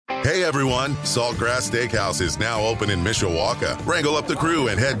Hey everyone, Saltgrass Steakhouse is now open in Mishawaka. Wrangle up the crew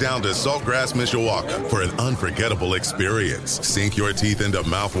and head down to Saltgrass Mishawaka for an unforgettable experience. Sink your teeth into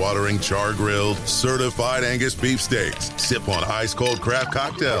mouth-watering char-grilled, certified Angus beef steaks. Sip on ice-cold craft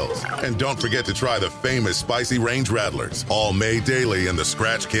cocktails. And don't forget to try the famous spicy range rattlers, all made daily in the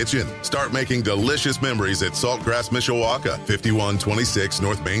Scratch Kitchen. Start making delicious memories at Saltgrass Mishawaka, 5126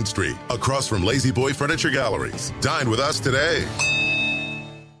 North Main Street, across from Lazy Boy Furniture Galleries. Dine with us today.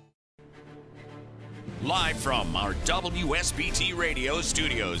 Live from our WSBT radio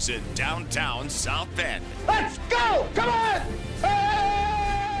studios in downtown South Bend. Let's go! Come on!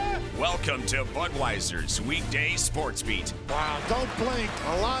 Welcome to Budweiser's Weekday Sportsbeat. Wow, don't blink.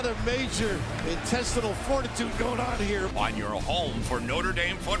 A lot of major intestinal fortitude going on here. On your home for Notre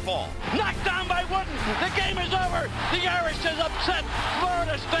Dame football. Knocked down by Wooden. The game is over. The Irish is upset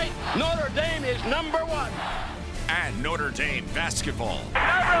Florida State. Notre Dame is number one. And Notre Dame basketball. Number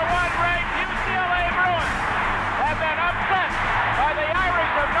one ranked UCLA Bruins have been upset by the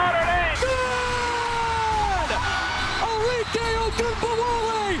Irish of Notre Dame. Good! Enrique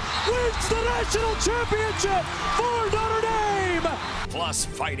Ogunbowale wins the national championship for Notre Dame. Plus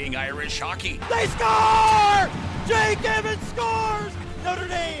Fighting Irish hockey. They score! Jake Evans scores! Notre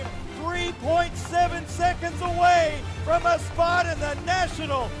Dame 3.7 seconds away from a spot in the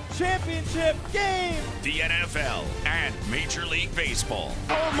national championship game. The NFL and Major League Baseball.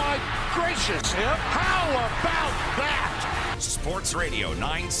 Oh my gracious, how about that? Sports Radio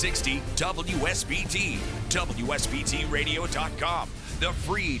 960 WSBT, WSBTradio.com, the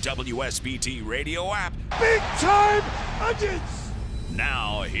free WSBT radio app. Big time Onions!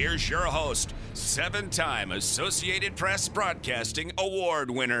 Now, here's your host, 7-time Associated Press Broadcasting Award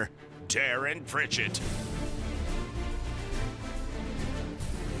winner, Darren Pritchett.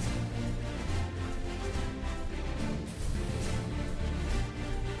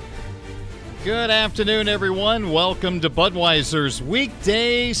 Good afternoon, everyone. Welcome to Budweiser's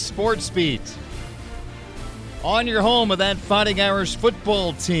Weekday Sportsbeat. On your home of that Fighting Irish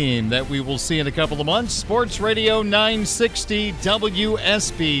football team that we will see in a couple of months, Sports Radio 960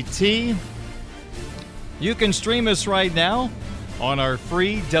 WSBT. You can stream us right now on our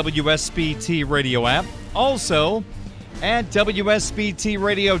free WSBT radio app. Also at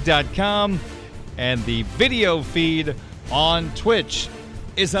WSBTradio.com, and the video feed on Twitch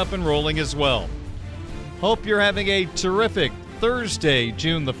is up and rolling as well. Hope you're having a terrific Thursday,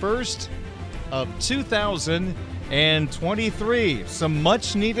 June the 1st of 2023. Some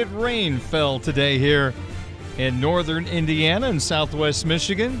much-needed rain fell today here in northern Indiana and southwest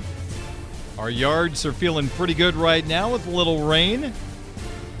Michigan. Our yards are feeling pretty good right now with a little rain.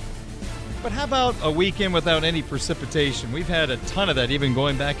 But how about a weekend without any precipitation? We've had a ton of that even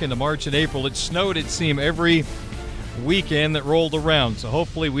going back into March and April. It snowed, it seemed, every weekend that rolled around. So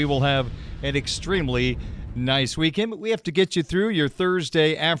hopefully we will have an extremely nice weekend. But we have to get you through your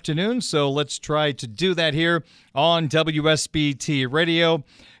Thursday afternoon. So let's try to do that here on WSBT Radio.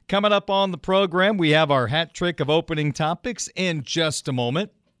 Coming up on the program, we have our hat trick of opening topics in just a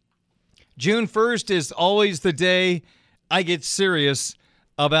moment. June 1st is always the day I get serious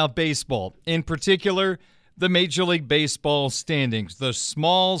about baseball. In particular, the Major League Baseball standings. The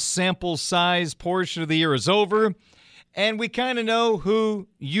small sample size portion of the year is over, and we kind of know who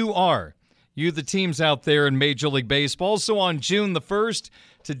you are. You, the teams out there in Major League Baseball. So on June the 1st,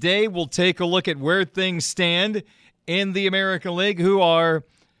 today we'll take a look at where things stand in the American League, who are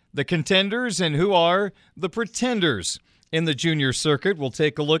the contenders and who are the pretenders in the junior circuit. We'll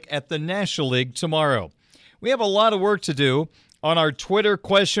take a look at the National League tomorrow. We have a lot of work to do on our Twitter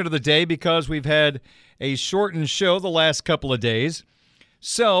question of the day because we've had a shortened show the last couple of days.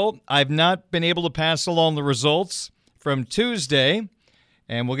 So I've not been able to pass along the results from Tuesday,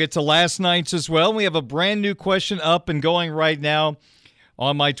 and we'll get to last night's as well. We have a brand new question up and going right now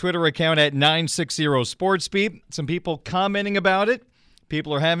on my Twitter account at 960 Sportsbeat. Some people commenting about it.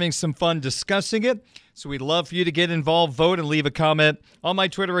 People are having some fun discussing it. So we'd love for you to get involved, vote, and leave a comment on my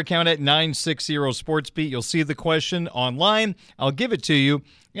Twitter account at 960 Sportsbeat. You'll see the question online. I'll give it to you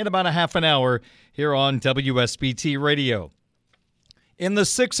in about a half an hour here on WSBT Radio. In the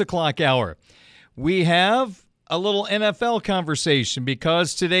 6 o'clock hour, we have a little NFL conversation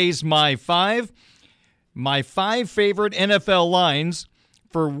because today's my five favorite NFL lines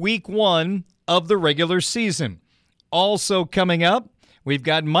for week 1 of the regular season. Also coming up, we've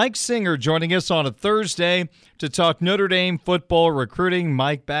got Mike Singer joining us on a Thursday to talk Notre Dame football recruiting.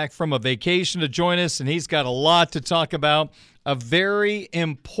 Mike back from a vacation to join us, and he's got a lot to talk about. A very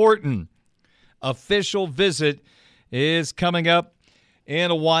important official visit is coming up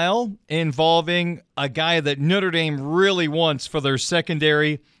in a while involving a guy that Notre Dame really wants for their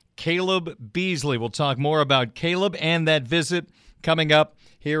secondary, Caleb Beasley. We'll talk more about Caleb and that visit coming up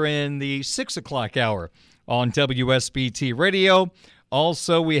here in the 6 o'clock hour on WSBT Radio.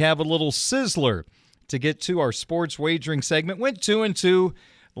 Also, we have a little sizzler to get to our sports wagering segment. Went 2-2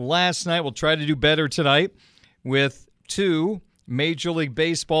 last night. We'll try to do better tonight with 2 Major League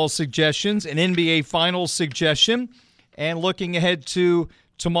Baseball suggestions, an NBA Finals suggestion, and looking ahead to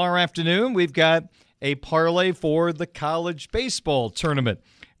tomorrow afternoon, we've got a parlay for the college baseball tournament,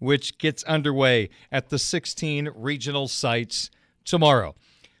 which gets underway at the 16 regional sites tomorrow.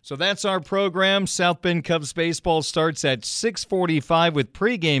 So that's our program. South Bend Cubs baseball starts at 6:45 with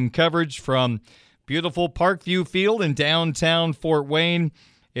pregame coverage from beautiful Parkview Field in downtown Fort Wayne.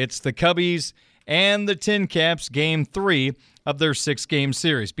 It's the Cubbies and the Tin Caps, Game 3 of their 6-game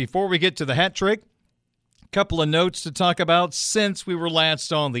series. Before we get to the hat trick, a couple of notes to talk about since we were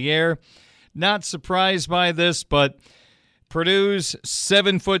last on the air. Not surprised by this, but Purdue's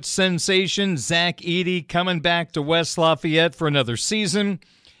 7-foot sensation, Zach Edey, coming back to West Lafayette for another season.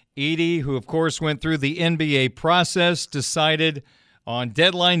 Edey, who of course went through the NBA process, decided on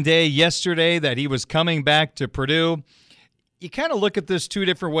deadline day yesterday that he was coming back to Purdue. You kind of look at this 2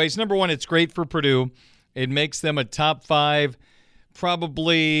 different ways. Number one, it's great for Purdue. It makes them a top 5,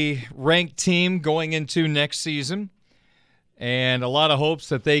 probably ranked team going into next season. And a lot of hopes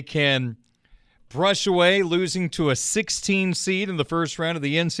that they can brush away losing to a 16 seed in the first round of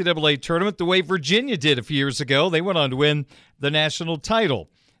the NCAA tournament the way Virginia did a few years ago. They went on to win the national title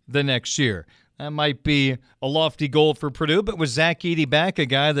the next year. That might be a lofty goal for Purdue, but with Zach Edey back, a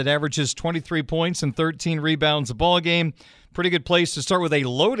guy that averages 23 points and 13 rebounds a ball game, pretty good place to start with a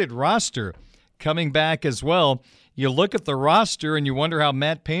loaded roster coming back as well. You look at the roster and you wonder how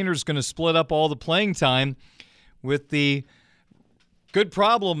Matt Painter's going to split up all the playing time with the good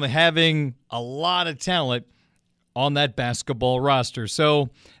problem of having a lot of talent on that basketball roster.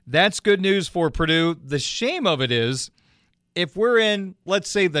 So that's good news for Purdue. The shame of it is, if we're in, let's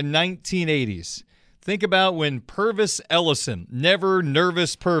say, the 1980s, think about when Purvis Ellison, never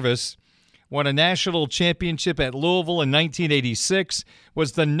nervous Purvis, won a national championship at Louisville in 1986,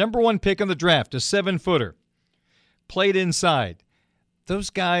 was the number 1 pick in the draft, a 7-footer, played inside. Those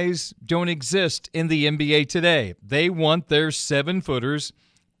guys don't exist in the NBA today. They want their 7-footers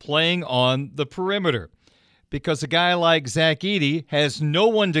playing on the perimeter because a guy like Zach Edey has no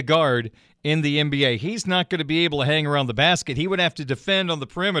one to guard in the NBA. He's not going to be able to hang around the basket. He would have to defend on the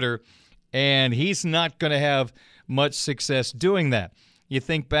perimeter, and he's not going to have much success doing that. You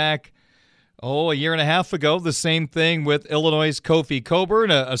think back, a year and a half ago, the same thing with Illinois' Kofi Coburn,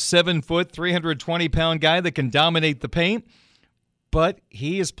 a 7-foot, 320-pound guy that can dominate the paint. But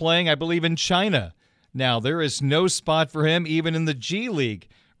he is playing, I believe, in China now. There is no spot for him even in the G League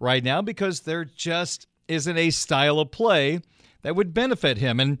right now because there just isn't a style of play that would benefit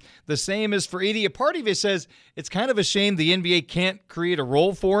him. And the same is for Edey. A part of it says it's kind of a shame the NBA can't create a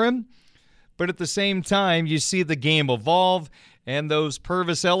role for him. But at the same time, you see the game evolve, and those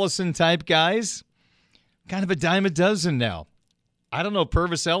Purvis Ellison-type guys, kind of a dime a dozen now. I don't know,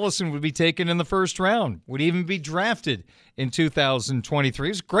 Purvis Ellison would be taken in the first round, would even be drafted in 2023.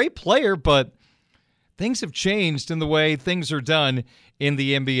 He's a great player, but things have changed in the way things are done in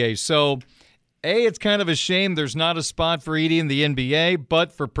the NBA. So, it's kind of a shame there's not a spot for Edey in the NBA,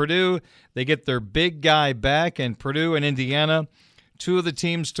 but for Purdue, they get their big guy back, and Purdue and Indiana, 2 of the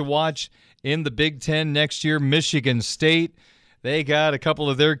teams to watch in the Big Ten next year. Michigan State, they got a couple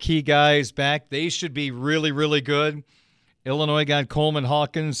of their key guys back. They should be really, really good. Illinois got Coleman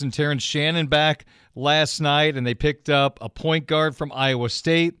Hawkins and Terrence Shannon back last night, and they picked up a point guard from Iowa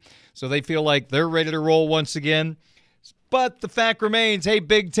State. So they feel like they're ready to roll once again. But the fact remains, hey,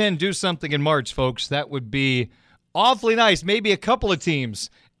 Big Ten, do something in March, folks. That would be awfully nice. Maybe a couple of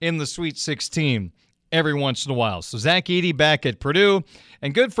teams in the Sweet 16 every once in a while. So Zach Edey back at Purdue,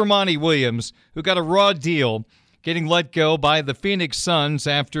 and good for Monty Williams, who got a raw deal getting let go by the Phoenix Suns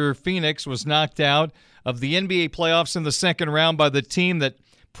after Phoenix was knocked out of the NBA playoffs in the second round by the team that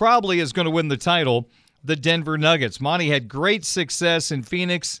probably is going to win the title, the Denver Nuggets. Monty had great success in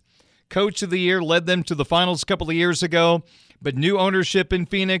Phoenix. Coach of the Year, led them to the finals a couple of years ago, but new ownership in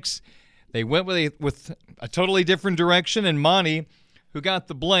Phoenix. They went with a totally different direction, and Monty, who got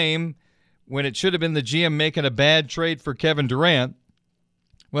the blame when it should have been the GM making a bad trade for Kevin Durant,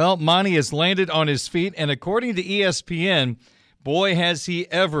 well, Monty has landed on his feet, and according to ESPN, boy, has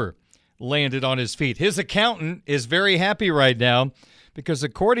he ever landed on his feet. His accountant is very happy right now because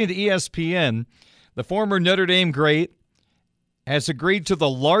according to ESPN, the former Notre Dame great has agreed to the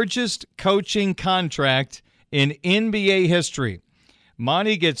largest coaching contract in NBA history.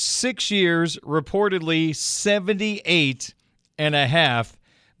 Monty gets 6 years, reportedly $78.5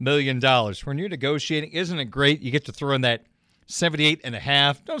 million. When you're negotiating, isn't it great? You get to throw in that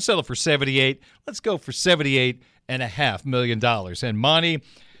 78.5. Don't settle for 78. Let's go for $78.5 million. And Monty,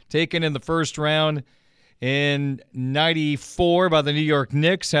 taken in the first round in 94 by the New York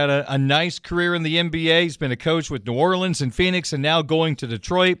Knicks, had a nice career in the NBA. He's been a coach with New Orleans and Phoenix and now going to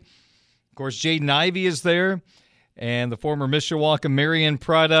Detroit. Of course, Jaden Ivey is there. And the former Mishawaka Marion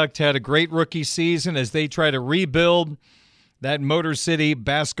product had a great rookie season as they try to rebuild that Motor City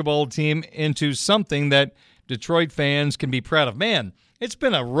basketball team into something that Detroit fans can be proud of. Man, it's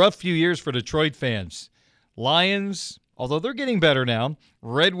been a rough few years for Detroit fans. Lions, although they're getting better now.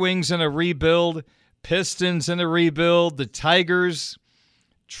 Red Wings in a rebuild. Pistons in a rebuild. The Tigers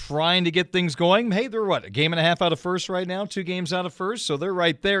trying to get things going. Hey, they're what, a game and a half out of first right now? 2 games out of first, so they're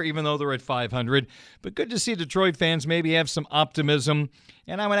right there even though they're at 500. But good to see Detroit fans maybe have some optimism.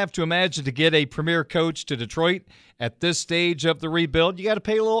 And I would have to imagine to get a premier coach to Detroit at this stage of the rebuild, you got to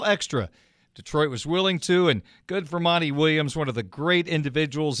pay a little extra. Detroit was willing to, and good for Monty Williams, one of the great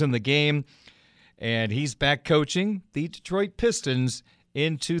individuals in the game. And he's back coaching the Detroit Pistons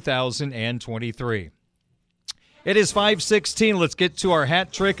in 2023. It is 5:16. Let's get to our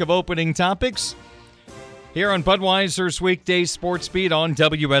hat trick of opening topics here on Budweiser's Weekday Sportsbeat on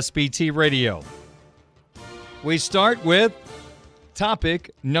WSBT Radio. We start with topic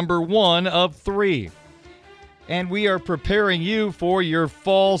number 1 of 3. And we are preparing you for your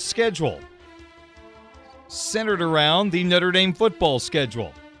fall schedule, centered around the Notre Dame football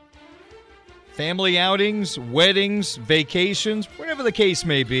schedule. Family outings, weddings, vacations, whatever the case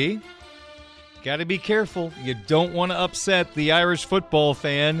may be. Got to be careful. You don't want to upset the Irish football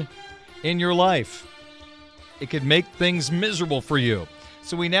fan in your life. It could make things miserable for you.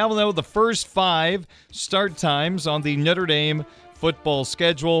 So we now know the first 5 start times on the Notre Dame football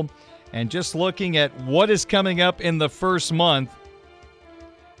schedule. And just looking at what is coming up in the first month,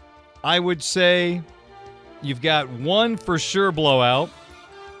 I would say you've got 1 for sure blowout,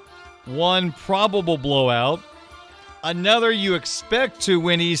 1 probable blowout, another you expect to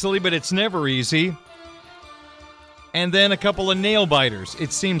win easily, but it's never easy, and then a couple of nail-biters,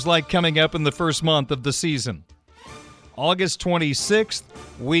 it seems like, coming up in the first month of the season. August 26th,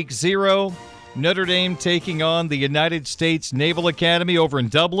 week 0, Notre Dame taking on the United States Naval Academy over in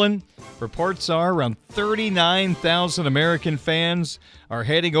Dublin. Reports are around 39,000 American fans are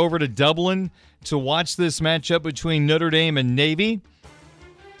heading over to Dublin to watch this matchup between Notre Dame and Navy.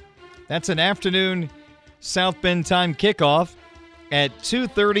 That's an afternoon South Bend time kickoff at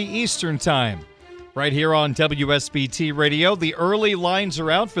 2:30 Eastern time right here on WSBT Radio. The early lines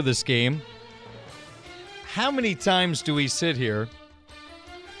are out for this game. How many times do we sit here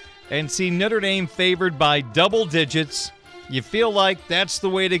and see Notre Dame favored by double digits? You feel like that's the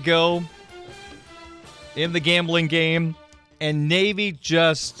way to go in the gambling game, and Navy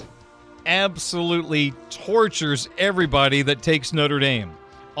just absolutely tortures everybody that takes Notre Dame,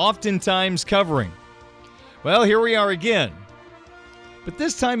 oftentimes covering. Well, here we are again. But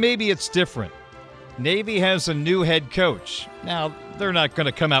this time maybe it's different. Navy has a new head coach. Now, they're not going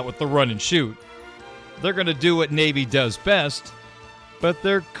to come out with the run and shoot. They're going to do what Navy does best. But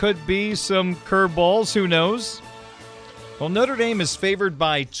there could be some curveballs, who knows? Well, Notre Dame is favored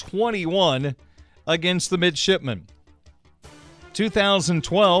by 21 against the Midshipmen.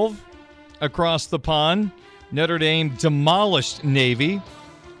 2012, across the pond, Notre Dame demolished Navy.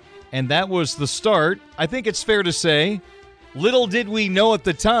 And that was the start. I think it's fair to say, little did we know at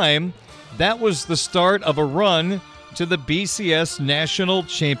the time, that was the start of a run to the BCS National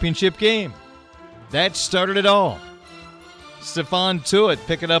Championship game. That started it all. Stephon Tuitt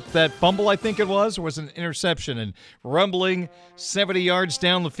picking up that fumble, I think it was an interception, and rumbling 70 yards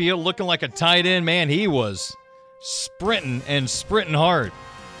down the field, looking like a tight end. Man, he was sprinting hard.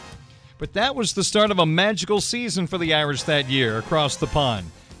 But that was the start of a magical season for the Irish that year across the pond,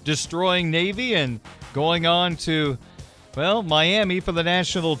 destroying Navy and going on to, well, Miami for the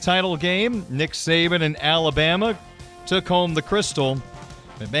national title game. Nick Saban and Alabama took home the Crystal.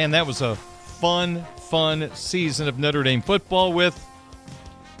 But man, that was a fun season of Notre Dame football with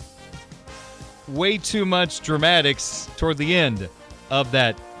way too much dramatics toward the end of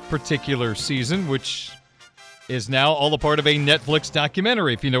that particular season, which is now all a part of a Netflix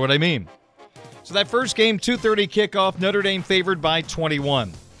documentary, if you know what I mean. So that first game, 2:30 kickoff, Notre Dame favored by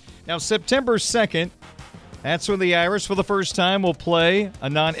 21. Now, September 2nd, that's when the Irish, for the first time, will play a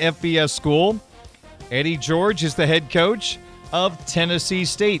non-FBS school. Eddie George is the head coach of Tennessee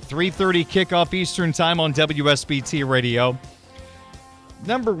State. 3:30 kickoff Eastern time on WSBT Radio.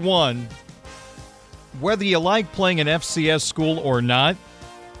 Number one, whether you like playing an FCS school or not,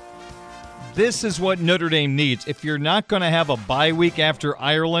 this is what Notre Dame needs. If you're not going to have a bye week after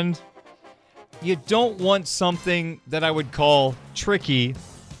Ireland, you don't want something that I would call tricky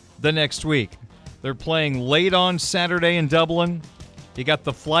the next week. They're playing late on Saturday in Dublin. You got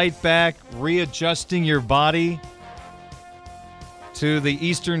the flight back, readjusting your body to the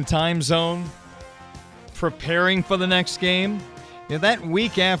Eastern time zone, preparing for the next game. You know, that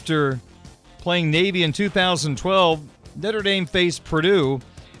week after playing Navy in 2012, Notre Dame faced Purdue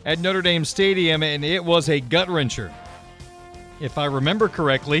at Notre Dame Stadium, and it was a gut-wrencher. If I remember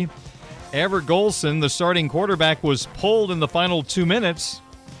correctly, Everett Golson, the starting quarterback, was pulled in the final 2 minutes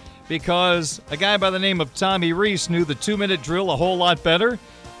because a guy by the name of Tommy Reese knew the 2-minute drill a whole lot better.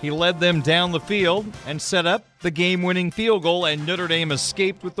 He led them down the field and set up the game-winning field goal, and Notre Dame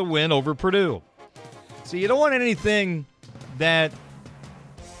escaped with the win over Purdue. So you don't want anything that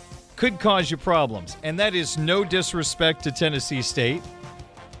could cause you problems, and that is no disrespect to Tennessee State,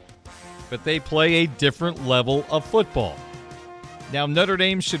 but they play a different level of football. Now, Notre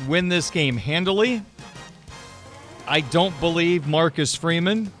Dame should win this game handily. I don't believe Marcus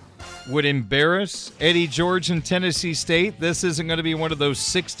Freeman would embarrass Eddie George and Tennessee State. This isn't going to be one of those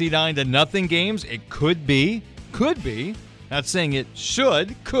 69-0 games. It could be. Not saying it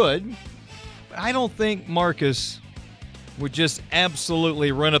should, could. But I don't think Marcus would just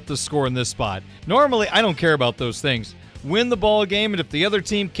absolutely run up the score in this spot. Normally, I don't care about those things. Win the ball game, and if the other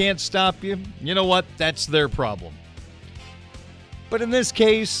team can't stop you, you know what? That's their problem. But in this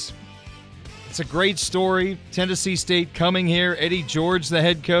case, it's a great story. Tennessee State coming here, Eddie George, the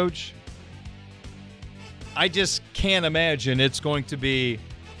head coach. I just can't imagine it's going to be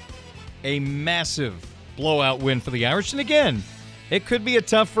a massive blowout win for the Irish. And again, it could be a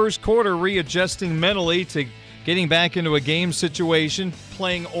tough first quarter, readjusting mentally to getting back into a game situation,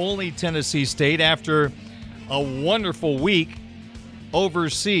 playing only Tennessee State after a wonderful week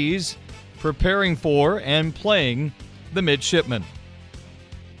overseas, preparing for and playing the Midshipmen.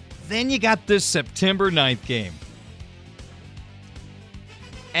 Then you got this September 9th game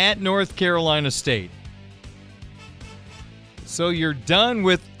at North Carolina State. So you're done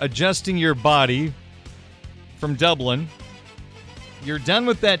with adjusting your body from Dublin. You're done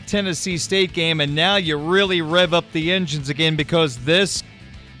with that Tennessee State game, and now you really rev up the engines again because this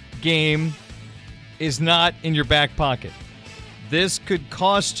game is not in your back pocket. This could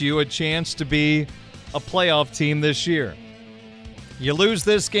cost you a chance to be a playoff team this year. You lose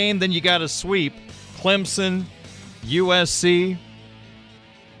this game, then you got to sweep Clemson, USC,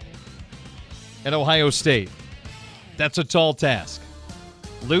 and Ohio State. That's a tall task.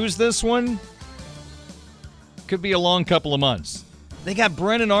 Lose this one, could be a long couple of months. They got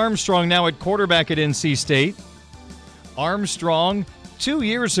Brennan Armstrong now at quarterback at NC State. Armstrong, 2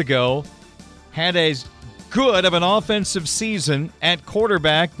 years ago, had as good of an offensive season at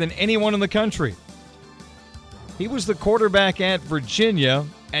quarterback than anyone in the country. He was the quarterback at Virginia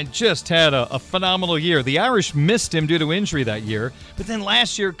and just had a phenomenal year. The Irish missed him due to injury that year. But then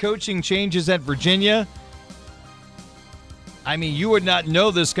last year, coaching changes at Virginia. I mean, you would not know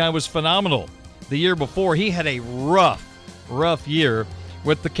this guy was phenomenal. The year before, he had a rough year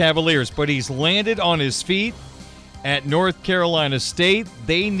with the Cavaliers. But he's landed on his feet at North Carolina State.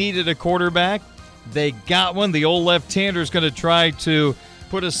 They needed a quarterback. They got one. The old left-hander is going to try to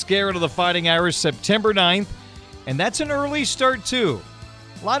put a scare into the Fighting Irish September 9th. And that's an early start, too.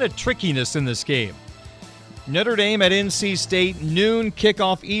 A lot of trickiness in this game. Notre Dame at NC State, noon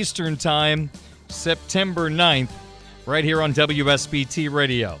kickoff Eastern time, September 9th, right here on WSBT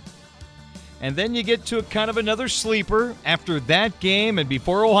Radio. And then you get to a kind of another sleeper after that game and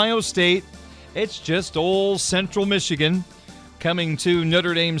before Ohio State. It's just old Central Michigan coming to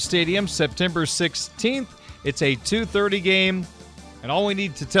Notre Dame Stadium September 16th. It's a 2:30 game. And all we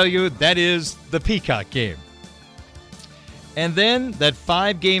need to tell you, that is the Peacock game. And then that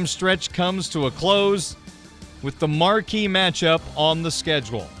 5-game stretch comes to a close with the marquee matchup on the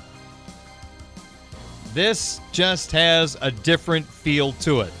schedule. This just has a different feel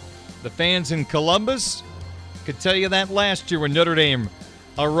to it. The fans in Columbus could tell you that last year when Notre Dame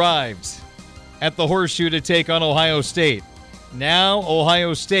arrived at the Horseshoe to take on Ohio State. Now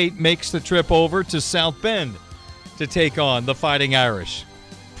Ohio State makes the trip over to South Bend to take on the Fighting Irish.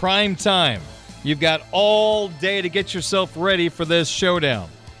 Prime time. You've got all day to get yourself ready for this showdown.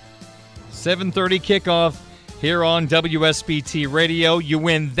 7:30 kickoff here on WSBT Radio. You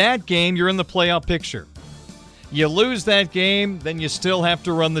win that game, you're in the playoff picture. You lose that game, then you still have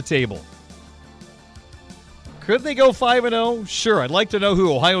to run the table. Could they go 5-0? Sure. I'd like to know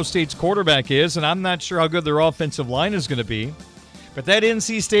who Ohio State's quarterback is, and I'm not sure how good their offensive line is going to be. But that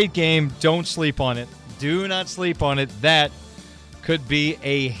NC State game, don't sleep on it. Do not sleep on it. That could be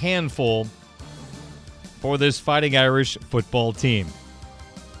a handful for this Fighting Irish football team.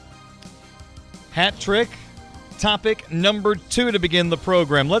 Hat trick, topic number 2 to begin the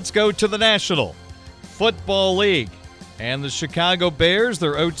program. Let's go to the National Football League. And the Chicago Bears,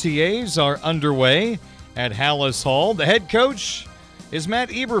 their OTAs are underway at Hallis Hall. The head coach is Matt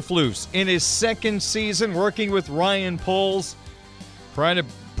Eberflus in his second season, working with Ryan Poles, trying to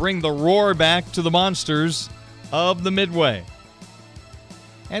bring the roar back to the Monsters of the Midway.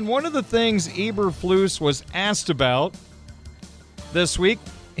 And one of the things Eberflus was asked about this week,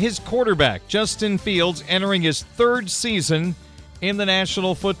 his quarterback, Justin Fields, entering his 3rd season in the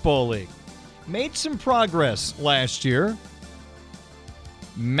National Football League. Made some progress last year.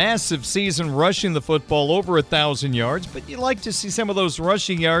 Massive season rushing the football, over 1,000 yards, but you'd like to see some of those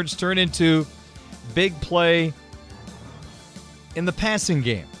rushing yards turn into big play in the passing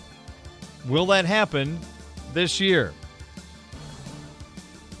game. Will that happen this year?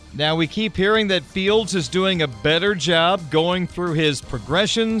 Now, we keep hearing that Fields is doing a better job going through his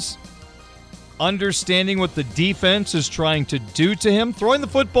progressions, understanding what the defense is trying to do to him, throwing the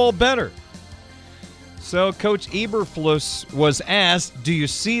football better. So Coach Eberflus was asked, do you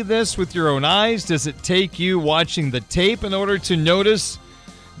see this with your own eyes? Does it take you watching the tape in order to notice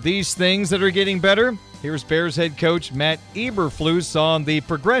these things that are getting better? Here's Bears head coach Matt Eberflus on the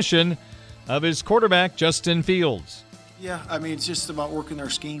progression of his quarterback, Justin Fields. Yeah, I mean, it's just about working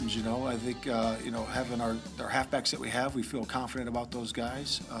our schemes, you know. I think, having our halfbacks that we have, we feel confident about those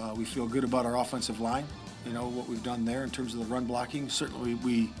guys. We feel good about our offensive line, you know, what we've done there in terms of the run blocking. Certainly,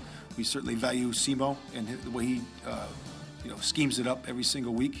 we certainly value Simo and the way he, schemes it up every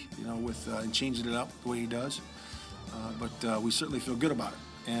single week, you know, and changing it up the way he does. But we certainly feel good about it.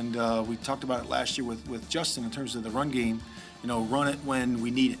 And we talked about it last year with Justin in terms of the run game, you know, run it when we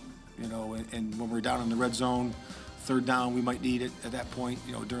need it, you know, and when we're down in the red zone, 3rd down, we might need it at that point,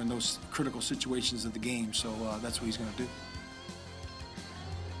 you know, during those critical situations of the game. So that's what he's going to do.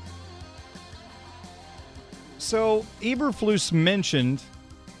 So Eberflus mentioned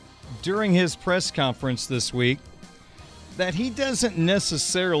during his press conference this week that he doesn't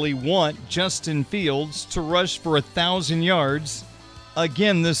necessarily want Justin Fields to rush for 1,000 yards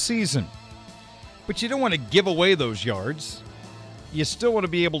again this season. But you don't want to give away those yards. You still want to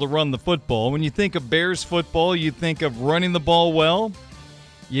be able to run the football. When you think of Bears football, you think of running the ball well.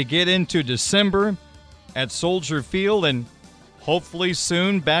 You get into December at Soldier Field and hopefully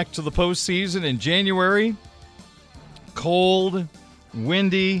soon back to the postseason in January. Cold,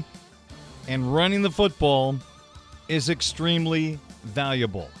 windy, and running the football is extremely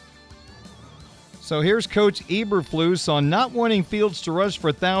valuable. So here's Coach Eberflus on not wanting Fields to rush for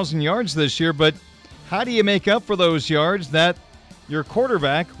 1,000 yards this year, but how do you make up for those yards that your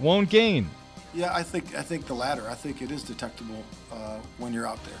quarterback won't gain? Yeah, I think the latter. I think it is detectable when you're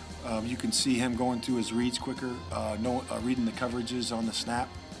out there. You can see him going through his reads quicker, reading the coverages on the snap,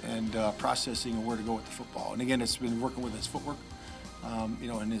 and processing where to go with the football. And again, it's been working with his footwork,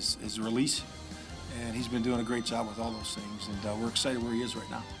 and his release. And he's been doing a great job with all those things. And we're excited where he is right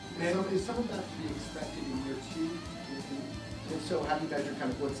now. And is some of that to be expected in year 2? If so, how do you measure kind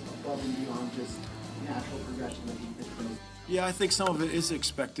of what's above and beyond just natural progression that he's been? Yeah, I think some of it is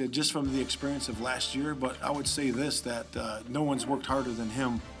expected just from the experience of last year, but I would say this, that no one's worked harder than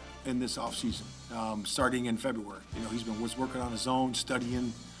him in this offseason, starting in February. You know, was working on his own,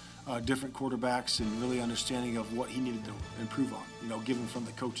 studying different quarterbacks and really understanding of what he needed to improve on, you know, given from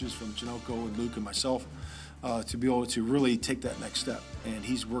the coaches, from Janoko and Luke and myself, to be able to really take that next step. And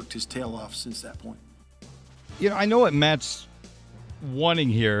he's worked his tail off since that point. You know, I know what Matt's wanting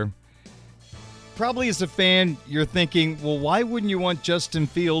here. Probably as a fan, you're thinking, well, why wouldn't you want Justin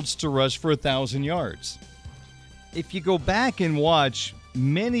Fields to rush for 1,000 yards? If you go back and watch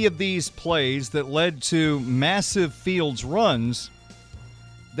many of these plays that led to massive Fields runs,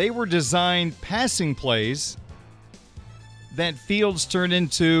 they were designed passing plays that Fields turned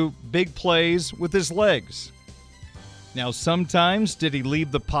into big plays with his legs. Now, sometimes did he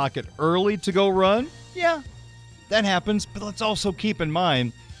leave the pocket early to go run? Yeah, that happens, but let's also keep in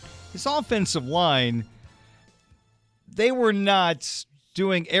mind, his offensive line, they were not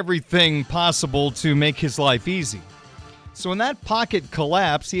doing everything possible to make his life easy. So when that pocket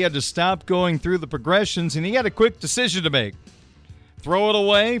collapsed, he had to stop going through the progressions, and he had a quick decision to make. Throw it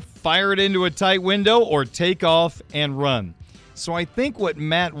away, fire it into a tight window, or take off and run. So I think what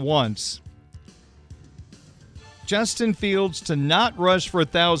Matt wants, Justin Fields to not rush for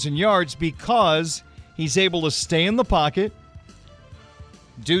 1,000 yards because he's able to stay in the pocket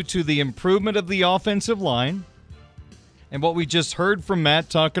due to the improvement of the offensive line. And what we just heard from Matt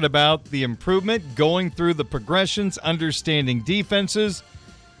talking about the improvement, going through the progressions, understanding defenses,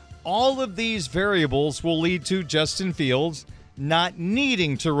 all of these variables will lead to Justin Fields not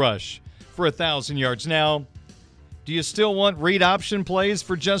needing to rush for 1,000 yards. Now, do you still want read option plays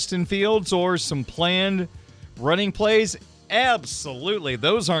for Justin Fields or some planned running plays? Absolutely.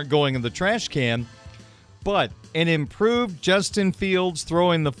 Those aren't going in the trash can. But an improved Justin Fields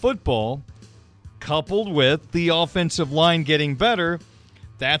throwing the football, coupled with the offensive line getting better,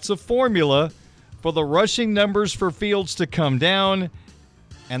 that's a formula for the rushing numbers for Fields to come down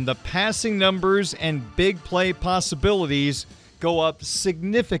and the passing numbers and big play possibilities go up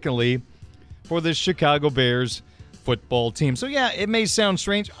significantly for the Chicago Bears football team. So, yeah, it may sound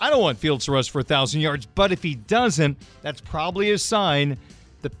strange. I don't want Fields to rush for 1,000 yards, but if he doesn't, that's probably a sign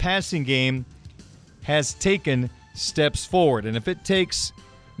the passing game has taken steps forward. And if it takes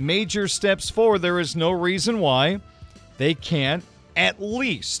major steps forward, there is no reason why they can't at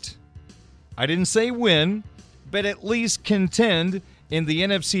least, I didn't say win, but at least contend in the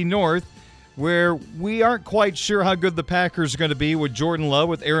NFC North, where we aren't quite sure how good the Packers are going to be with Jordan Love,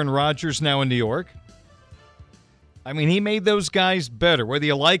 with Aaron Rodgers now in New York. I mean, he made those guys better. Whether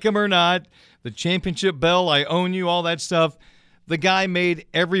you like him or not, the championship bell, I own you, all that stuff, the guy made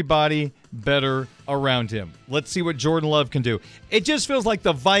everybody better around him. Let's see what Jordan Love can do. It just feels like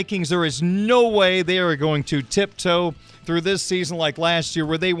the Vikings, there is no way they are going to tiptoe through this season like last year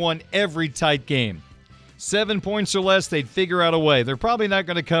where they won every tight game. 7 points or less, they'd figure out a way. They're probably not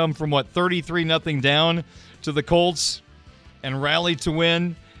going to come from, 33-0 down to the Colts and rally to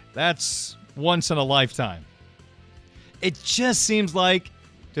win. That's once in a lifetime. It just seems like,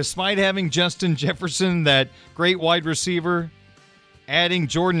 despite having Justin Jefferson, that great wide receiver, adding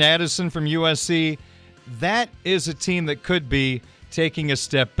Jordan Addison from USC, that is a team that could be taking a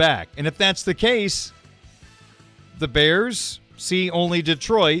step back. And if that's the case, the Bears see only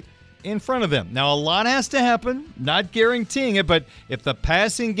Detroit in front of them. Now, a lot has to happen, not guaranteeing it, but if the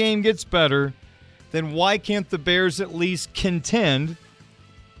passing game gets better, then why can't the Bears at least contend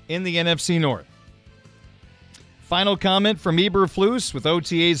in the NFC North? Final comment from Eberflus with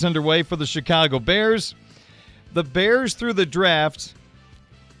OTAs underway for the Chicago Bears. The Bears, through the draft,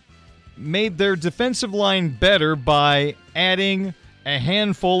 made their defensive line better by adding a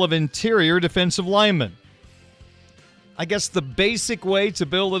handful of interior defensive linemen. I guess the basic way to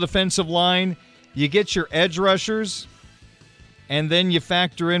build a defensive line, you get your edge rushers, and then you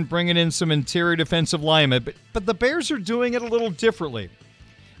factor in bringing in some interior defensive linemen. But the Bears are doing it a little differently.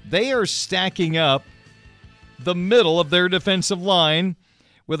 They are stacking up the middle of their defensive line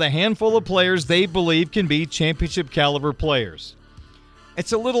with a handful of players they believe can be championship caliber players.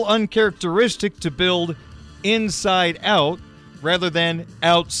 It's a little uncharacteristic to build inside out rather than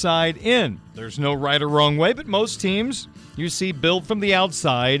outside in. There's no right or wrong way, but most teams you see build from the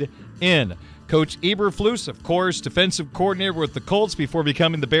outside in. Coach Eberflus, of course, defensive coordinator with the Colts before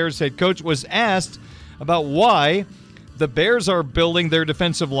becoming the Bears head coach, was asked about why the Bears are building their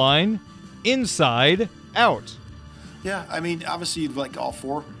defensive line inside out. Yeah, I mean, obviously you'd like all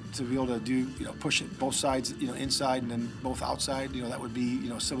four to be able to do, push it both sides, inside and then both outside. That would be,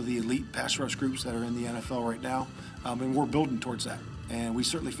 some of the elite pass rush groups that are in the NFL right now. And we're building towards that. And we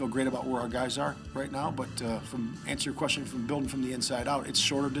certainly feel great about where our guys are right now. But from answer your question, from building from the inside out, it's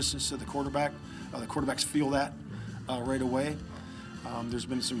shorter distance to the quarterback. The quarterbacks feel that right away. There's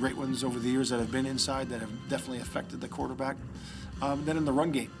been some great ones over the years that have been inside that have definitely affected the quarterback. Then in the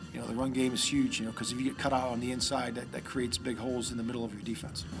run game, the run game is huge, because if you get cut out on the inside, that creates big holes in the middle of your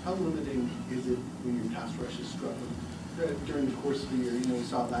defense. How limiting is it when your pass rush is struggling during the course of the year? You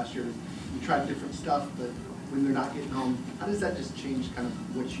saw it last year. You tried different stuff, but when they're not getting home, how does that just change kind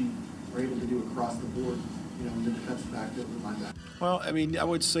of what you are able to do across the board, in the defensive back, the linebacker? Well, I mean, I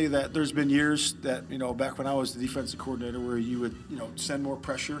would say that there's been years that, back when I was the defensive coordinator where you would, send more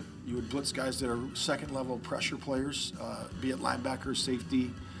pressure. You would blitz guys that are second-level pressure players, be it linebacker,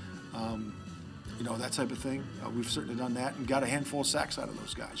 safety, that type of thing. We've certainly done that and got a handful of sacks out of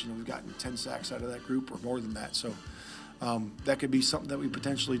those guys. We've gotten 10 sacks out of that group or more than that. So that could be something that we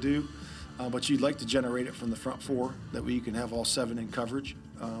potentially do. But you'd like to generate it from the front four. That way you can have all 7 in coverage.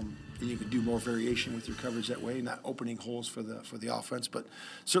 And you can do more variation with your coverage that way, not opening holes for the offense. But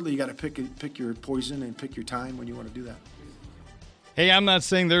certainly you got to pick your poison and pick your time when you want to do that. Hey, I'm not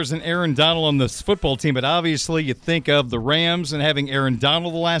saying there's an Aaron Donald on this football team, but obviously you think of the Rams and having Aaron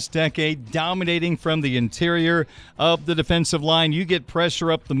Donald the last decade, dominating from the interior of the defensive line. You get pressure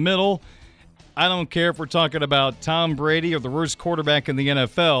up the middle. I don't care if we're talking about Tom Brady or the worst quarterback in the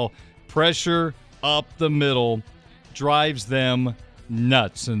NFL. Pressure up the middle drives them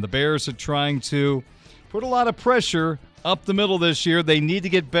nuts. And the Bears are trying to put a lot of pressure up the middle this year. They need to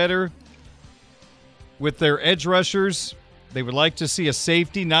get better with their edge rushers They would like to see a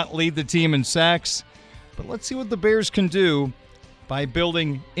safety not lead the team in sacks. But let's see what the Bears can do by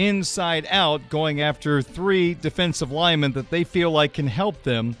building inside out, going after 3 defensive linemen that they feel like can help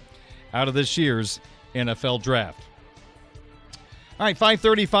them out of this year's NFL draft. All right,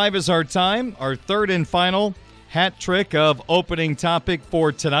 5:35 is our time. Our third and final hat trick of opening topic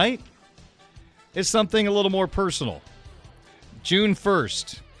for tonight is something a little more personal. June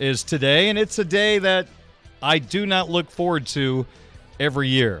 1st is today, and it's a day that I do not look forward to every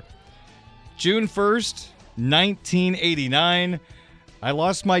year. June 1st, 1989, I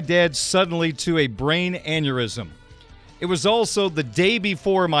lost my dad suddenly to a brain aneurysm. It was also the day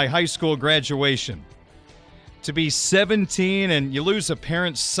before my high school graduation. To be 17 and you lose a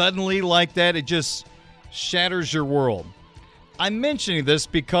parent suddenly like that, it just shatters your world. I'm mentioning this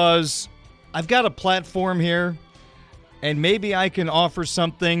because I've got a platform here, and maybe I can offer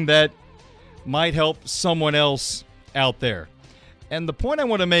something that might help someone else out there. And the point I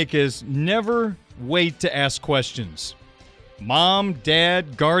want to make is never wait to ask questions. Mom,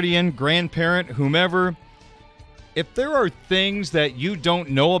 dad, guardian, grandparent, whomever, if there are things that you don't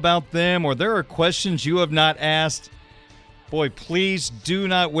know about them or there are questions you have not asked, boy, please do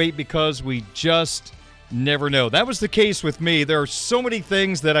not wait because we just never know. That was the case with me. There are so many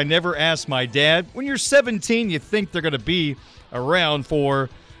things that I never asked my dad. When you're 17, you think they're going to be around for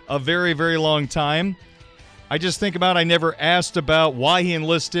a very, very long time. I just think about I never asked about why he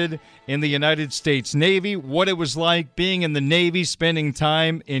enlisted in the United States Navy, what it was like being in the Navy, spending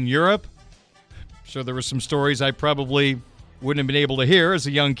time in Europe. So there were some stories I probably wouldn't have been able to hear as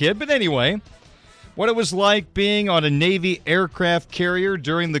a young kid. But anyway, what it was like being on a Navy aircraft carrier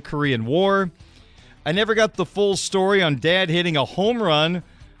during the Korean War. I never got the full story on Dad hitting a home run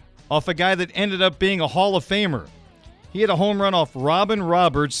off a guy that ended up being a Hall of Famer. He hit a home run off Robin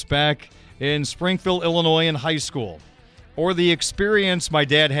Roberts back in Springfield, Illinois in high school. Or the experience my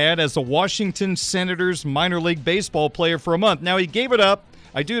dad had as a Washington Senators minor league baseball player for a month. Now, he gave it up.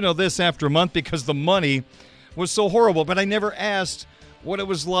 I do know this after a month because the money was so horrible, but I never asked what it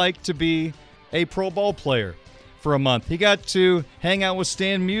was like to be a pro ball player for a month. He got to hang out with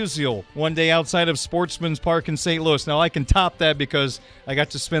Stan Musial one day outside of Sportsman's Park in St. Louis. Now, I can top that because I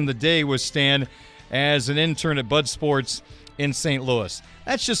got to spend the day with Stan as an intern at Bud Sports in St. Louis.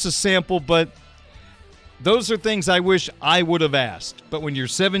 That's just a sample, but those are things I wish I would have asked. But when you're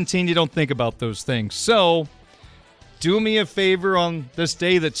 17, you don't think about those things. So do me a favor on this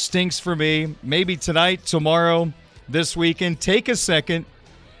day that stinks for me, maybe tonight, tomorrow, this weekend. Take a second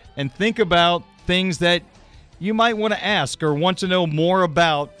and think about things that you might want to ask or want to know more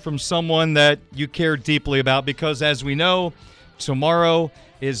about from someone that you care deeply about, because as we know, tomorrow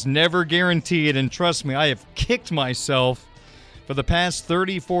is never guaranteed. And trust me, I have kicked myself for the past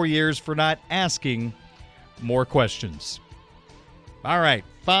 34 years for not asking more questions. All right,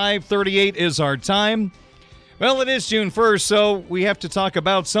 5:38 is our time. Well, it is June 1st, so we have to talk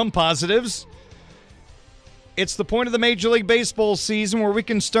about some positives. It's the point of the Major League Baseball season where we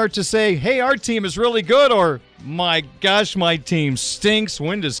can start to say, hey, our team is really good, or my gosh, my team stinks.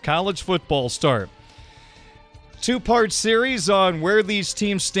 When does college football start? Two-part series on where these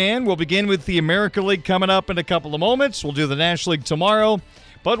teams stand. We'll begin with the American League coming up in a couple of moments. We'll do the National League tomorrow.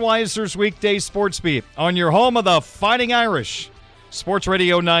 Budweiser's Weekday Sportsbeat on your home of the Fighting Irish. Sports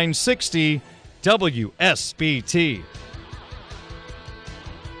Radio 960 WSBT.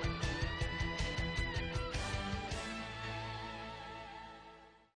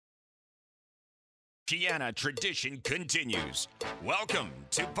 Kiana tradition continues. Welcome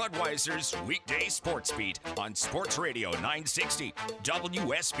to Budweiser's Weekday Sports Beat on Sports Radio 960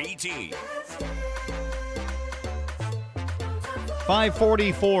 WSBT.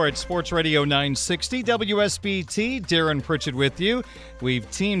 5:44 at Sports Radio 960 WSBT. Darren Pritchett with you. We've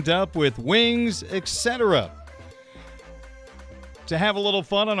teamed up with Wings, etc. to have a little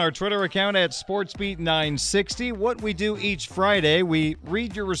fun on our Twitter account at Sportsbeat 960. What we do each Friday, we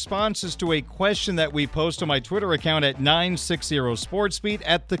read your responses to a question that we post on my Twitter account at 960 Sportsbeat.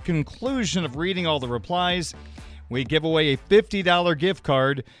 At the conclusion of reading all the replies, we give away a $50 gift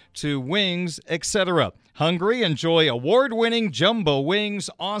card to Wings, etc. Hungry? Enjoy award-winning jumbo wings,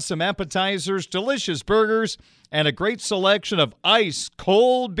 awesome appetizers, delicious burgers, and a great selection of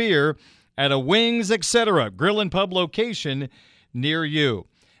ice-cold beer at a Wings, etc. grill and pub location near you.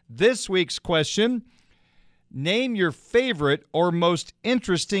 This week's question: name your favorite or most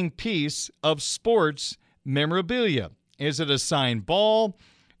interesting piece of sports memorabilia. Is it a signed ball?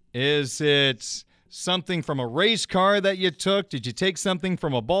 Is it something from a race car that you took? Did you take something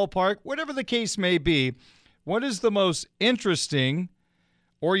from a ballpark? Whatever the case may be, what is the most interesting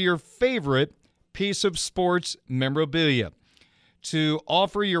or your favorite piece of sports memorabilia? To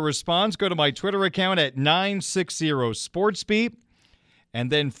offer your response, go to my Twitter account at 960Sportsbeat and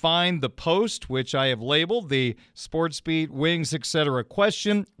then find the post, which I have labeled the Sportsbeat Wings, etc.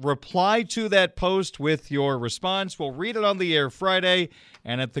 question. Reply to that post with your response. We'll read it on the air Friday,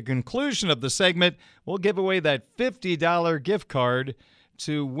 and at the conclusion of the segment, we'll give away that $50 gift card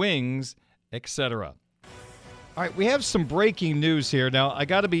to Wings, etc. All right, we have some breaking news here. Now, I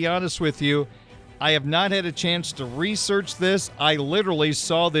got to be honest with you. I have not had a chance to research this. I literally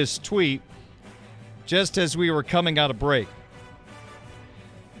saw this tweet just as we were coming out of break.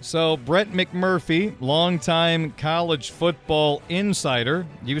 So, Brett McMurphy, longtime college football insider,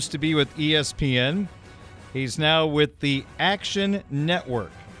 used to be with ESPN. He's now with the Action Network.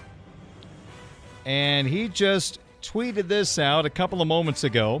 And he just tweeted this out a couple of moments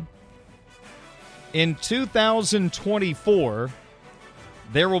ago. In 2024,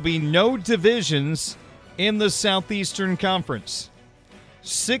 there will be no divisions in the Southeastern Conference.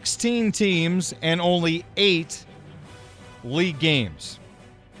 16 teams and only 8 league games.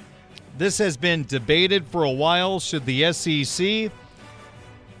 This has been debated for a while. Should the SEC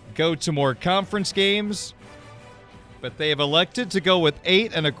go to more conference games? But they have elected to go with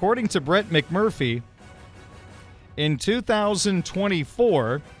 8, and according to Brett McMurphy, in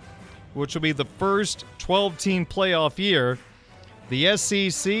 2024, which will be the first 12-team playoff year, the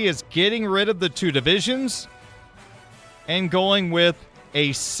SEC is getting rid of the 2 divisions and going with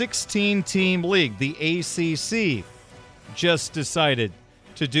a 16-team league. The ACC just decided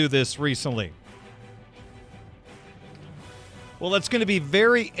to do this recently. Well, it's going to be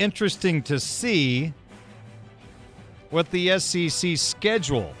very interesting to see what the SEC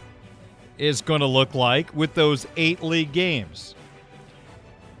schedule is going to look like with those 8 league games.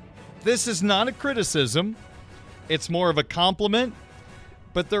 This is not a criticism. It's more of a compliment.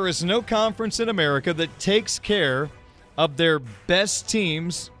 But there is no conference in America that takes care of their best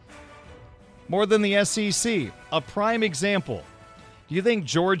teams more than the SEC. A prime example. Do you think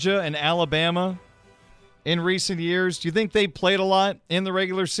Georgia and Alabama in recent years, do you think they played a lot in the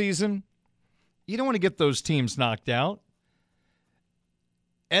regular season? You don't want to get those teams knocked out.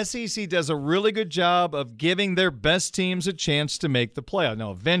 SEC does a really good job of giving their best teams a chance to make the playoff.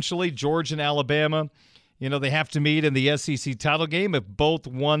 Now, eventually, Georgia and Alabama, they have to meet in the SEC title game if both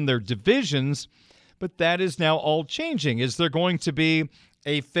won their divisions, but that is now all changing. Is there going to be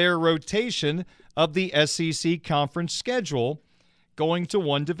a fair rotation of the SEC conference schedule going to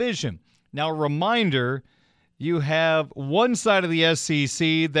one division? Now, reminder, you have one side of the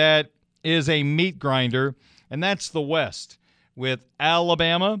SEC that is a meat grinder, and that's the West, with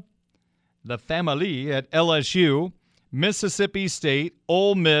Alabama, the family at LSU, Mississippi State,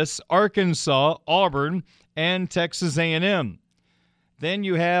 Ole Miss, Arkansas, Auburn, and Texas A&M. Then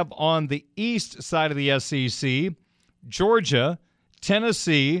you have on the east side of the SEC, Georgia,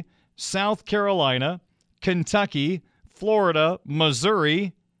 Tennessee, South Carolina, Kentucky, Florida,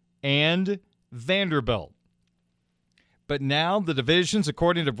 Missouri, and Vanderbilt. But now the divisions,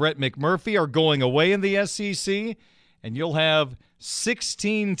 according to Brett McMurphy, are going away in the SEC, and you'll have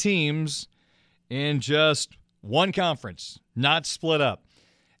 16 teams in just one conference, not split up.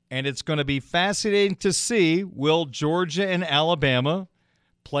 And it's going to be fascinating to see, will Georgia and Alabama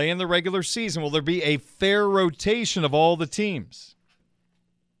play in the regular season? Will there be a fair rotation of all the teams?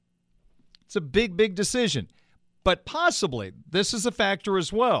 It's a big, big decision. But possibly, this is a factor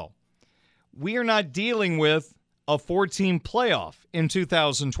as well. We are not dealing with a 4-team playoff in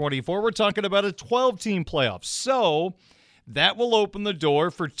 2024. We're talking about a 12-team playoff. So that will open the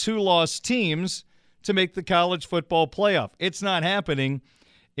door for 2-loss teams to make the college football playoff. It's not happening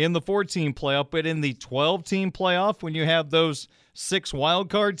in the 14 playoff, but in the 12-team playoff, when you have those 6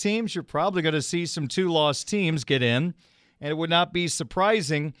 wildcard teams, you're probably going to see some 2-loss teams get in. And it would not be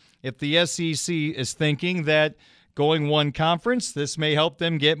surprising if the SEC is thinking that going one conference, this may help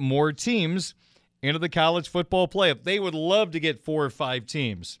them get more teams into the college football playoff. They would love to get 4 or 5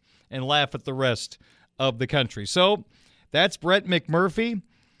 teams and laugh at the rest of the country. So that's Brett McMurphy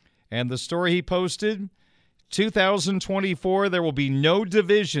and the story he posted. 2024, there will be no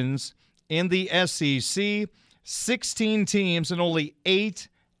divisions in the SEC, 16 teams and only 8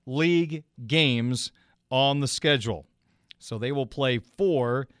 league games on the schedule. So they will play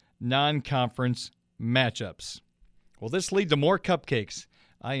 4 non-conference matchups. Will this lead to more cupcakes?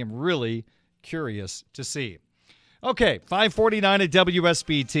 I am really curious to see. Okay, 5:49 at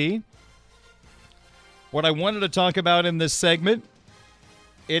WSBT. What I wanted to talk about in this segment,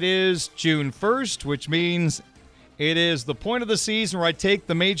 it is June 1st, which means it is the point of the season where I take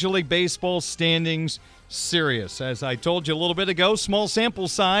the Major League Baseball standings serious. As I told you a little bit ago, small sample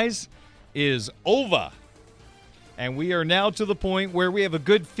size is over. And we are now to the point where we have a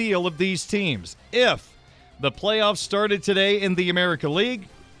good feel of these teams. If the playoffs started today in the American League,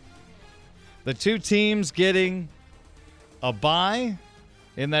 the two teams getting a bye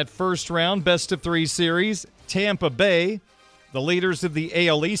in that first round, best-of-3 series, Tampa Bay, the leaders of the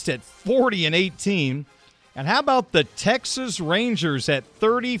AL East at 40-18. And how about the Texas Rangers at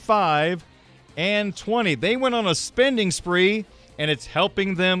 35-20? They went on a spending spree, and it's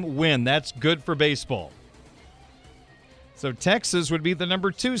helping them win. That's good for baseball. So Texas would be the number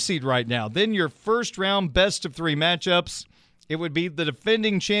 2 seed right now. Then your first-round best-of-3 matchups, it would be the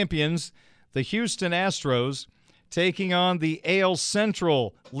defending champions, the Houston Astros, taking on the AL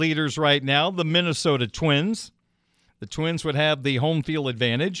Central leaders right now, the Minnesota Twins. The Twins would have the home field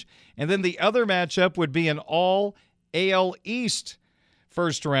advantage. And then the other matchup would be an all AL East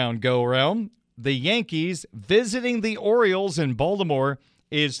first-round go-around. The Yankees visiting the Orioles in Baltimore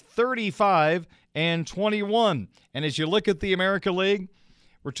is 35-21. And as you look at the American League,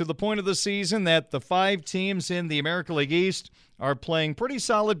 we're to the point of the season that the 5 teams in the American League East are playing pretty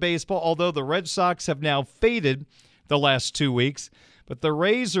solid baseball, although the Red Sox have now faded the last 2 weeks. But the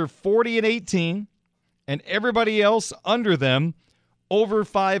Rays are 40-18, and everybody else under them over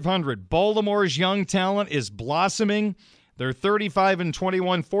 500. Baltimore's young talent is blossoming. They're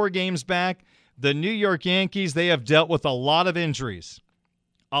 35-21, 4 games back. The New York Yankees, they have dealt with a lot of injuries.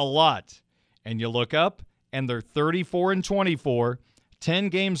 A lot. And you look up, and they're 34-24, 10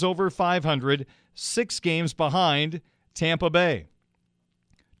 games over 500, 6 games behind Tampa Bay.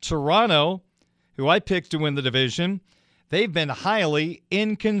 Toronto, who I picked to win the division, they've been highly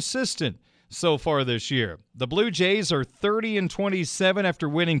inconsistent so far this year. The Blue Jays are 30-27 after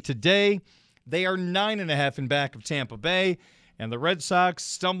winning today. They are 9.5 in back of Tampa Bay. And the Red Sox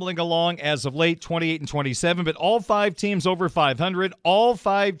stumbling along as of late, 28-27. But all 5 teams over 500, all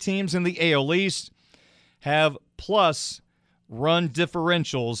 5 teams in the AL East have plus run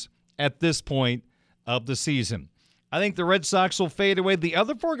differentials at this point of the season. I think the Red Sox will fade away. The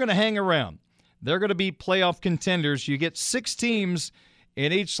other 4 are going to hang around. They're going to be playoff contenders. You get 6 teams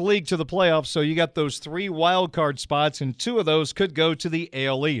in each league to the playoffs, so you got those 3 wild card spots, and 2 of those could go to the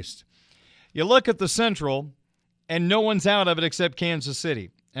AL East. You look at the Central, and no one's out of it except Kansas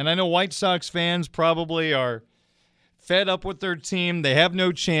City. And I know White Sox fans probably are fed up with their team. They have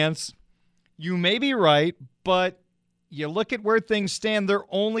no chance. You may be right, but you look at where things stand, they're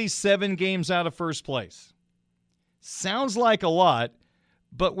only 7 games out of first place. Sounds like a lot,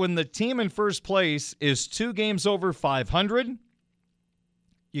 but when the team in first place is 2 games over 500,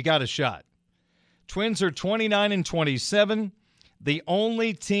 you got a shot. Twins are 29-27, the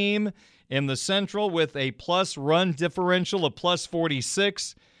only team in the Central with a plus run differential of plus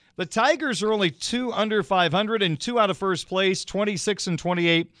 46. The Tigers are only 2 under 500 and 2 out of first place,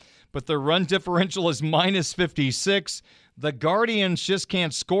 26-28, but their run differential is minus 56. The Guardians just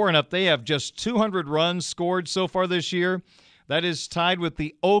can't score enough. They have just 200 runs scored so far this year. That is tied with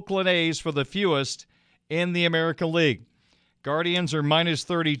the Oakland A's for the fewest in the American League. Guardians are minus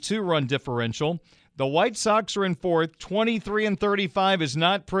 32 run differential. The White Sox are in 4th. 23-35 is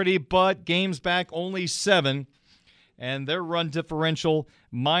not pretty, but games back only 7. And their run differential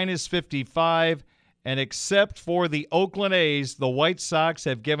minus 55. And except for the Oakland A's, the White Sox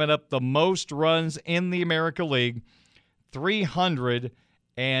have given up the most runs in the American League,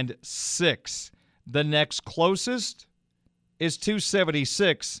 306. The next closest is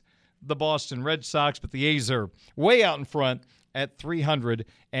 276, the Boston Red Sox, but the A's are way out in front at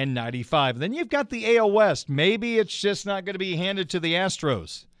 395. Then you've got the AL West. Maybe it's just not going to be handed to the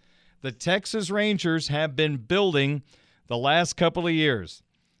Astros. The Texas Rangers have been building the last couple of years.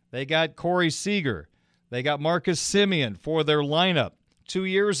 They got Corey Seager. They got Marcus Semien for their lineup 2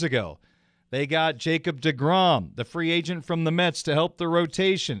 years ago. They got Jacob deGrom, the free agent from the Mets, to help the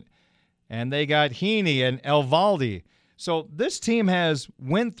rotation. And they got Heaney and Eovaldi. So this team has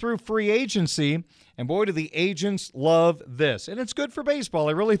went through free agency, and boy, do the agents love this. And it's good for baseball.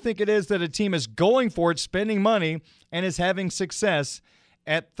 I really think it is that a team is going for it, spending money, and is having success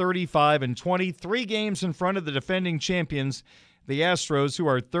at 35-20, 3 games in front of the defending champions, the Astros, who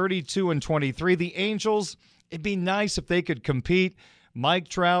are 32-23. The Angels, it'd be nice if they could compete. Mike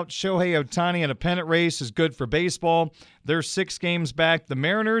Trout, Shohei Ohtani in a pennant race is good for baseball. They're 6 games back. The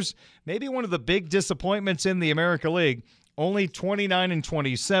Mariners, maybe one of the big disappointments in the American League, only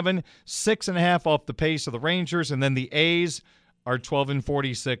 29-27, 6.5 off the pace of the Rangers. And then the A's are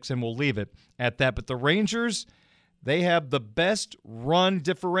 12-46, and we'll leave it at that. But the Rangers, they have the best run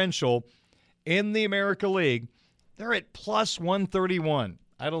differential in the American League. They're at plus 131.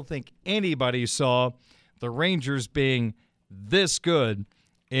 I don't think anybody saw the Rangers being this good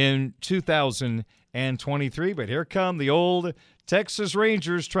in 2018. and 23. But here come the old Texas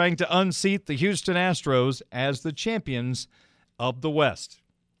Rangers trying to unseat the Houston Astros as the champions of the West.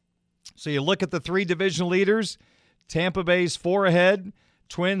 So you look at the three division leaders. Tampa Bay's 4 ahead.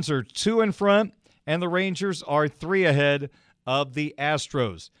 Twins are 2 in front. And the Rangers are 3 ahead of the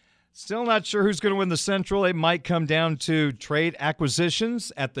Astros. Still not sure who's going to win the Central. It might come down to trade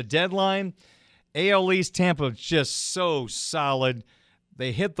acquisitions at the deadline. AL East, Tampa just so solid.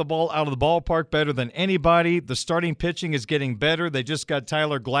 They hit the ball out of the ballpark better than anybody. The starting pitching is getting better. They just got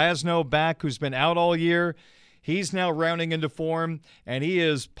Tyler Glasnow back, who's been out all year. He's now rounding into form, and he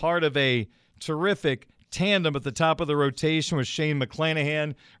is part of a terrific tandem at the top of the rotation with Shane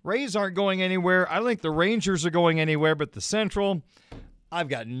McClanahan. Rays aren't going anywhere. I don't think the Rangers are going anywhere, but the Central, I've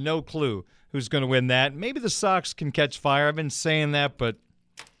got no clue who's going to win that. Maybe the Sox can catch fire. I've been saying that, but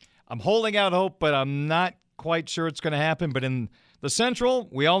I'm holding out hope, but I'm not quite sure it's going to happen. But in the Central,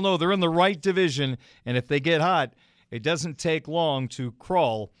 we all know they're in the right division, and if they get hot, it doesn't take long to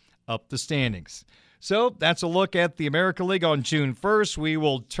crawl up the standings. So that's a look at the American League on June 1st. We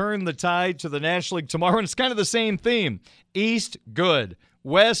will turn the tide to the National League tomorrow, and it's kind of the same theme. East, good.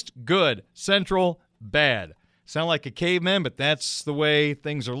 West, good. Central, bad. Sound like a caveman, but that's the way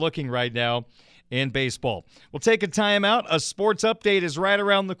things are looking right now in baseball. We'll take a timeout. A sports update is right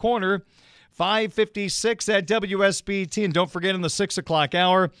around the corner. 5:56 at WSBT. And don't forget in the 6 o'clock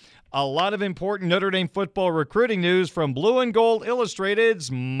hour, a lot of important Notre Dame football recruiting news from Blue and Gold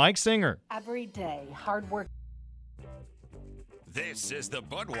Illustrated's Mike Singer. Every day, hard work. This is the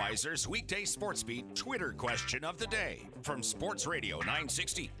Budweiser's Weekday Sportsbeat Twitter question of the day from Sports Radio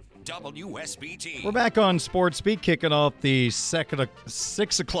 960 WSBT. We're back on Sportsbeat, kicking off the 6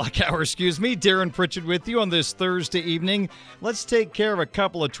 o'clock hour, Darren Pritchett with you on this Thursday evening. Let's take care of a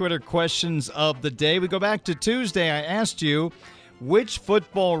couple of Twitter questions of the day. We go back to Tuesday. I asked you, which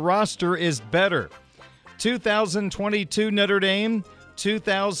football roster is better? 2022 Notre Dame,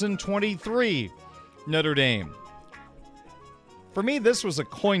 2023 Notre Dame. For me, this was a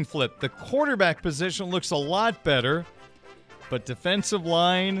coin flip. The quarterback position looks a lot better, but defensive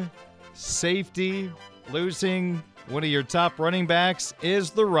line, safety, losing one of your top running backs,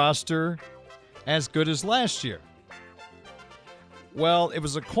 is the roster as good as last year? Well, it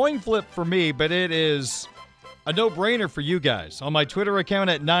was a coin flip for me, but it is a no-brainer for you guys. On my Twitter account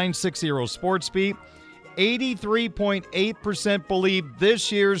at 960SportsBeat, 83.8% believe this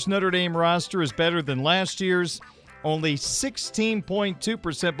year's Notre Dame roster is better than last year's. Only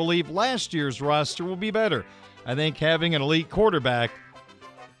 16.2% believe last year's roster will be better. I think having an elite quarterback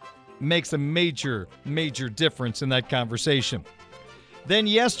makes a major, major difference in that conversation. Then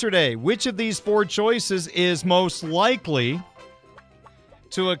yesterday, which of these 4 choices is most likely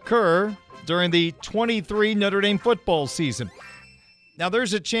to occur during the 23 Notre Dame football season? Now,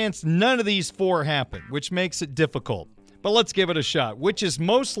 there's a chance none of these 4 happen, which makes it difficult. But let's give it a shot. Which is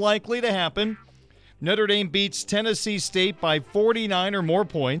most likely to happen? Notre Dame beats Tennessee State by 49 or more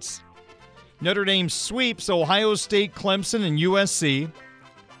points. Notre Dame sweeps Ohio State, Clemson, and USC.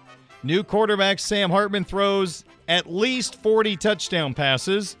 New quarterback Sam Hartman throws at least 40 touchdown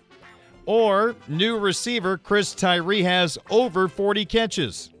passes. Or new receiver Chris Tyree has over 40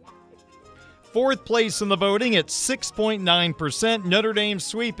 catches. 4th place in the voting at 6.9%. Notre Dame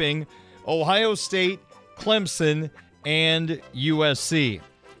sweeping Ohio State, Clemson, and USC.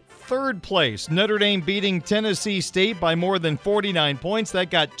 3rd place, Notre Dame beating Tennessee State by more than 49 points.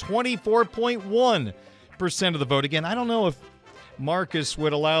 That got 24.1% of the vote. Again, I don't know if Marcus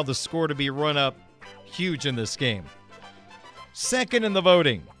would allow the score to be run up huge in this game. 2nd in the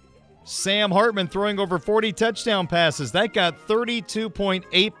voting, Sam Hartman throwing over 40 touchdown passes. That got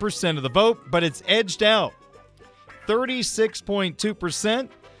 32.8% of the vote, but it's edged out. 36.2%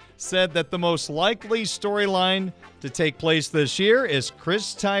 said that the most likely storyline to take place this year is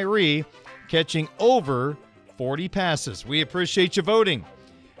Chris Tyree catching over 40 passes. We appreciate you voting.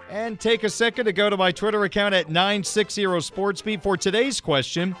 And take a second to go to my Twitter account at 960SportsBeat for today's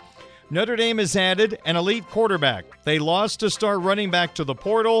question. Notre Dame has added an elite quarterback. They lost a star running back to the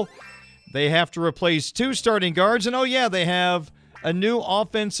portal. They have to replace 2 starting guards. And, oh, yeah, they have a new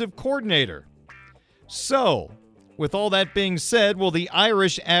offensive coordinator. So, with all that being said, will the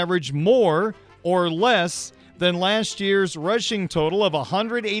Irish average more or less than last year's rushing total of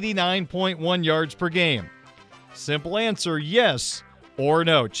 189.1 yards per game? Simple answer, yes or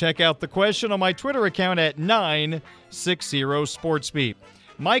no. Check out the question on my Twitter account at 960SportsBeat.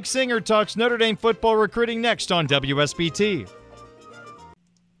 Mike Singer talks Notre Dame football recruiting next on WSBT.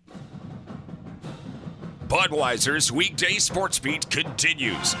 Budweiser's Weekday Sportsbeat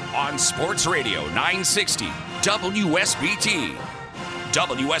continues on Sports Radio 960 WSBT.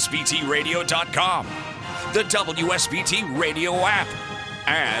 WSBTradio.com, the WSBT Radio app,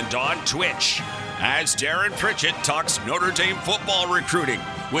 and on Twitch. As Darren Pritchett talks Notre Dame football recruiting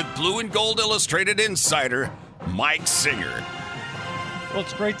with Blue and Gold Illustrated insider Mike Singer. Well,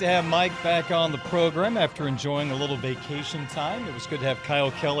 it's great to have Mike back on the program after enjoying a little vacation time. It was good to have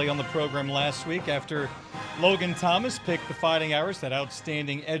Kyle Kelly on the program last week after Logan Thomas picked the Fighting Irish, that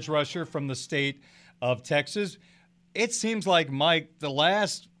outstanding edge rusher from the state of Texas. It seems like, Mike, the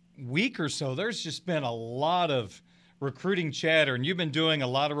last week or so, there's just been a lot of recruiting chatter, and you've been doing a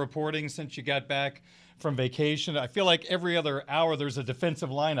lot of reporting since you got back from vacation. I feel like every other hour there's a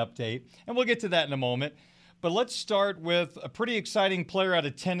defensive line update, and we'll get to that in a moment. But let's start with a pretty exciting player out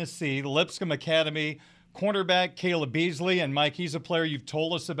of Tennessee, the Lipscomb Academy, cornerback Caleb Beasley. And, Mike, he's a player you've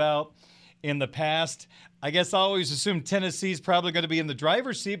told us about in the past. I guess I always assumed Tennessee's probably going to be in the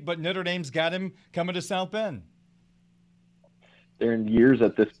driver's seat, but Notre Dame's got him coming to South Bend. They're in years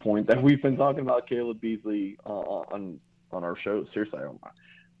at this point that we've been talking about Caleb Beasley on our show. Seriously, I want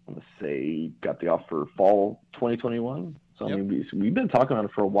to say got the offer fall 2021. So yep. I mean, we've been talking about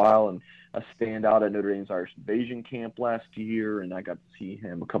it for a while, and a standout at Notre Dame's Irish Invasion camp last year, and I got to see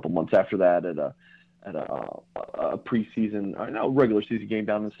him a couple months after that at a preseason, regular season game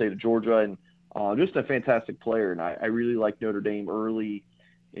down in the state of Georgia, and just a fantastic player. And I really like Notre Dame early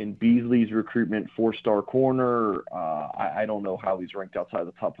in Beasley's recruitment, 4-star corner. I don't know how he's ranked outside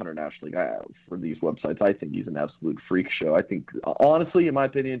the top 100 nationally for these websites. I think he's an absolute freak show. I think, honestly, in my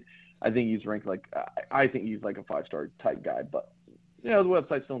opinion, I think he's ranked like a 5-star type guy. But, the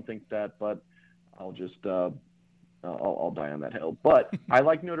websites don't think that, but I'll just I'll die on that hill. But I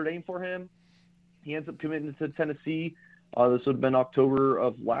like Notre Dame for him. He ends up committing to Tennessee. This would have been October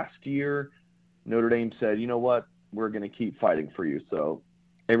of last year. Notre Dame said, you know what, we're going to keep fighting for you. So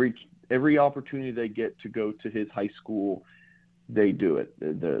every opportunity they get to go to his high school, they do it.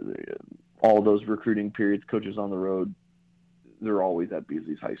 All those recruiting periods, coaches on the road, they're always at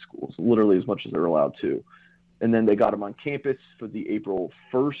Beasley's high schools, literally as much as they're allowed to. And then they got him on campus for the April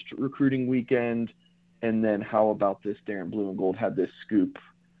 1st recruiting weekend. And then how about this? Darren Blue and Gold had this scoop.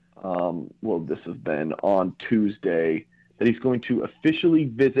 This has been on Tuesday, that he's going to officially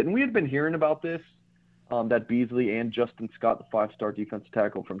visit. And we had been hearing about this, that Beasley and Justin Scott, the 5-star defensive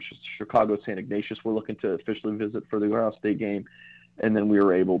tackle from Chicago St. Ignatius, were looking to officially visit for the Ohio State game. And then we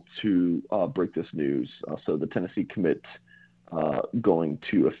were able to break this news. So the Tennessee commit going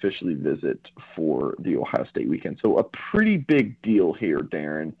to officially visit for the Ohio State weekend. So a pretty big deal here,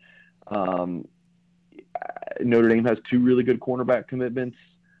 Darren. Notre Dame has 2 really good cornerback commitments,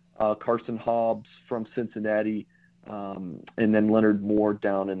 Carson Hobbs from Cincinnati, and then Leonard Moore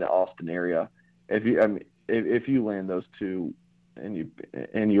down in the Austin area. If you land those 2 and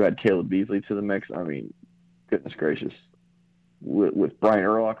you add Caleb Beasley to the mix, I mean, goodness gracious, with Brian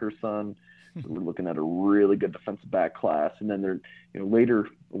Urlacher's son, we're looking at a really good defensive back class. And then later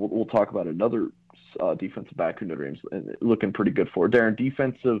we'll talk about another defensive back who Notre Dame's looking pretty good for. Darren,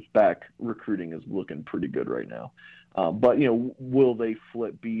 defensive back recruiting is looking pretty good right now. But will they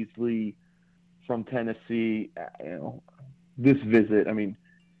flip Beasley from Tennessee? This visit, I mean,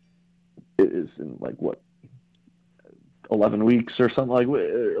 it is in 11 weeks or something like.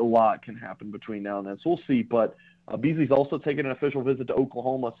 A lot can happen between now and then, so we'll see. But Beasley's also taken an official visit to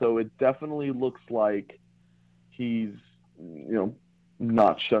Oklahoma, so it definitely looks like he's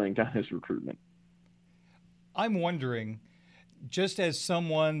not shutting down his recruitment. I'm wondering, just as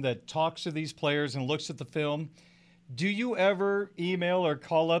someone that talks to these players and looks at the film, do you ever email or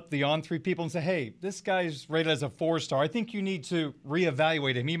call up the On3 people and say, hey, this guy's rated as a 4-star. I think you need to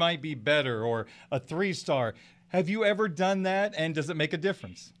reevaluate him. He might be better, or a 3-star. Have you ever done that, and does it make a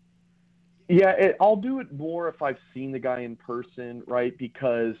difference? Yeah, I'll do it more if I've seen the guy in person, right?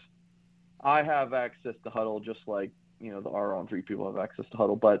 Because I have access to Huddle just like, our On3 people have access to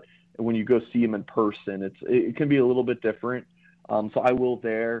Huddle. But when you go see him in person, it can be a little bit different. So I will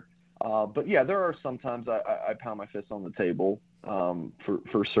there. But yeah, there are sometimes I pound my fist on the table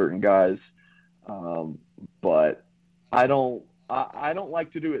for certain guys, but I don't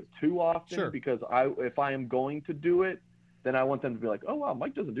like to do it too often. Sure. Because if I am going to do it, then I want them to be like, oh wow,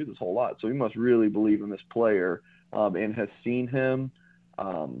 Mike doesn't do this whole lot, so he must really believe in this player and has seen him.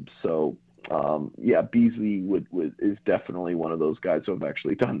 Yeah, Beasley is definitely one of those guys who have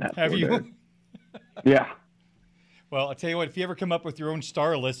actually done that. Have you? Yeah. Well, I'll tell you what, if you ever come up with your own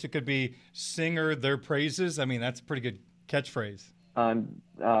star list, it could be Singer their praises. I mean, that's a pretty good catchphrase.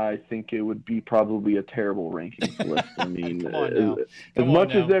 I think it would be probably a terrible rankings list. I mean, as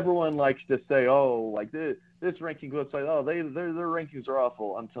much as everyone likes to say, oh, like this ranking website, oh, their rankings are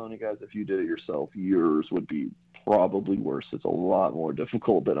awful. I'm telling you guys, if you did it yourself, yours would be probably worse. It's a lot more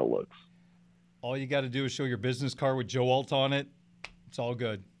difficult than it looks. All you got to do is show your business card with Joe Alt on it. It's all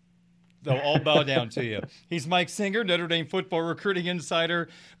good. They'll all bow down to you. He's Mike Singer, Notre Dame football recruiting insider,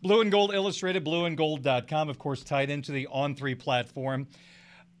 Blue and Gold Illustrated, blueandgold.com, of course, tied into the On3 platform.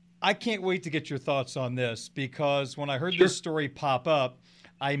 I can't wait to get your thoughts on this, because when I heard this story pop up,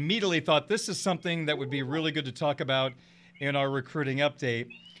 I immediately thought this is something that would be really good to talk about in our recruiting update.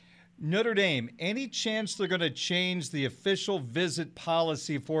 Notre Dame, any chance they're going to change the official visit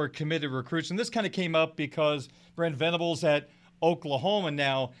policy for committed recruits? And this kind of came up because Brent Venables at Oklahoma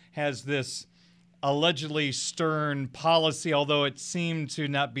now has this allegedly stern policy, although it seemed to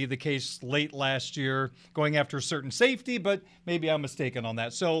not be the case late last year, going after certain safety, but maybe I'm mistaken on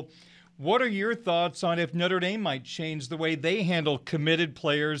that. So what are your thoughts on if Notre Dame might change the way they handle committed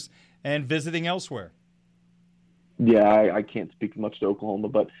players and visiting elsewhere? Yeah, I can't speak much to Oklahoma,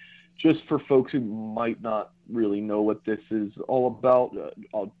 but just for folks who might not really know what this is all about,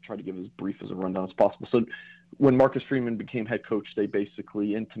 I'll try to give as brief as a rundown as possible. So when Marcus Freeman became head coach, they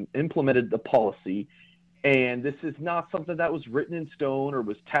basically implemented the policy, and this is not something that was written in stone or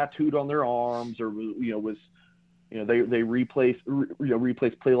was tattooed on their arms or they replaced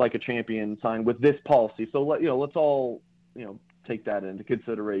play like a champion sign with this policy. So let's all take that into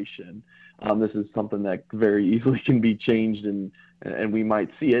consideration. This is something that very easily can be changed, and we might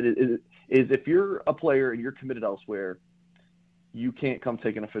see it. Is if you're a player and you're committed elsewhere, you can't come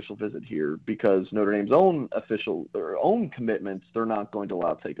take an official visit here, because Notre Dame's own commitments, they're not going to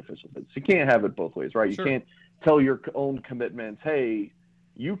allow to take official visits. You can't have it both ways, right? Sure. You can't tell your own commitments, hey,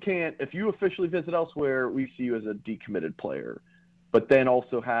 you can't, if you officially visit elsewhere, we see you as a decommitted player, but then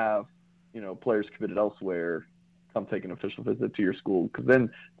also have, players committed elsewhere come take an official visit to your school, because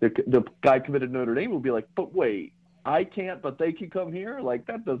then the guy committed Notre Dame will be like, but wait, I can't, but they can come here? Like,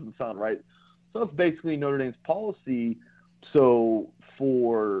 that doesn't sound right. So it's basically Notre Dame's policy. So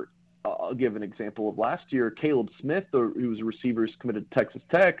I'll give an example of last year, Caleb Smith, who was a receiver who's committed to Texas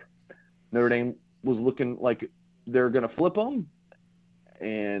Tech. Notre Dame was looking like they're going to flip him,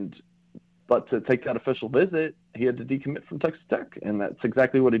 but to take that official visit, he had to decommit from Texas Tech, and that's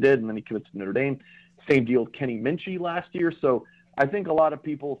exactly what he did, and then he committed to Notre Dame. Same deal with Kenny Minchie last year. So I think a lot of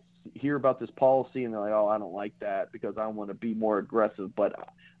people hear about this policy and they're like, oh, I don't like that because I want to be more aggressive. But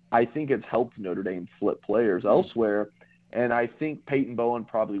I think it's helped Notre Dame flip players elsewhere. And I think Peyton Bowen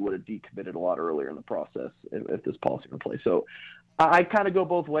probably would have decommitted a lot earlier in the process if this policy were in place. So I kind of go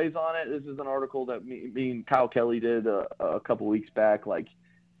both ways on it. This is an article that me and Kyle Kelly did a couple weeks back. Like,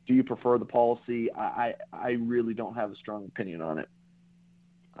 do you prefer the policy? I really don't have a strong opinion on it.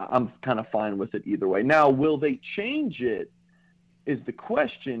 I'm kind of fine with it either way. Now, will they change it is the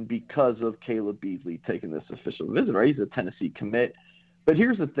question, because of Caleb Beasley taking this official visit, right? He's a Tennessee commit. But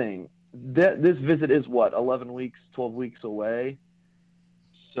here's the thing. This visit is 11 weeks, 12 weeks away.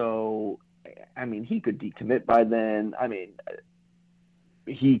 So, I mean, he could decommit by then. I mean,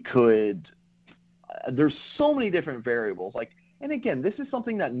 he could. There's so many different variables. And again, this is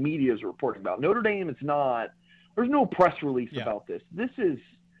something that media is reporting about. Notre Dame is not. There's no press release about this. This is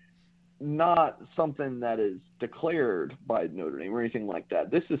not something that is declared by Notre Dame or anything like that.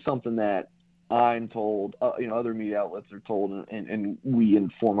 This is something that I'm told, other media outlets are told, and we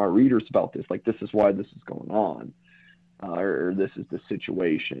inform our readers about this. Like, this is why this is going on, or this is the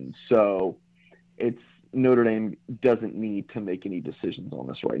situation. So Notre Dame doesn't need to make any decisions on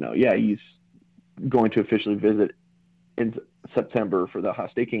this right now. Yeah, he's going to officially visit in September for the Ohio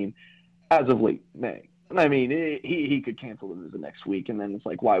State game as of late May. I mean, he could cancel the visit next week, and then it's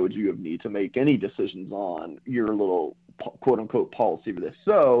like, why would you need to make any decisions on your little quote-unquote policy for this?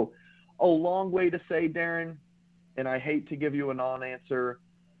 So a long way to say, Darren, and I hate to give you a non-answer,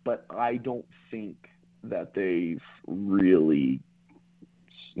 but I don't think that they've really,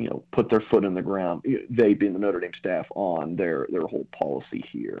 put their foot in the ground, they being the Notre Dame staff, on their whole policy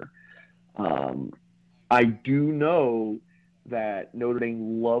here. I do know that Notre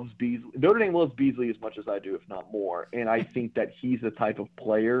Dame loves Beasley. Notre Dame loves Beasley as much as I do, if not more. And I think that he's the type of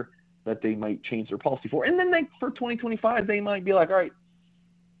player that they might change their policy for. And then for 2025, they might be like, all right,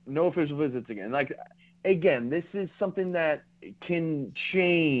 no official visits again. Like, again, this is something that can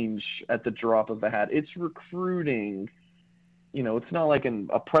change at the drop of a hat. It's recruiting. It's not like in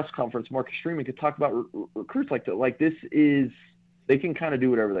a press conference, Marcus Freeman could talk about recruits like that. Like, this is, they can kind of do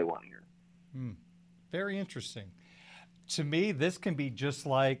whatever they want here. Very interesting. To me, this can be just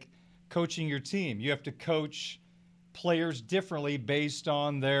like coaching your team. You have to coach players differently based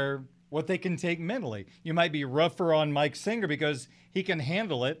on what they can take mentally. You might be rougher on Mike Singer because he can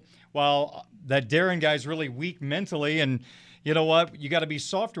handle it, while that Darren guy's really weak mentally, and you know what? You got to be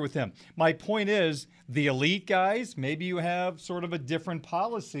softer with him. My point is, the elite guys, maybe you have sort of a different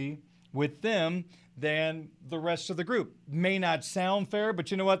policy with them than the rest of the group. May not sound fair,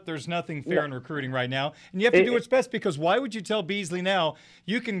 but you know what? There's nothing fair in recruiting right now. And you have to do what's best, because why would you tell Beasley now,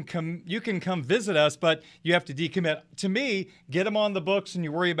 you can come visit us, but you have to decommit? To me, get him on the books and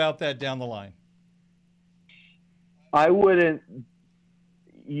you worry about that down the line. I wouldn't.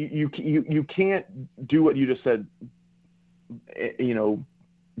 You can't do what you just said. You know,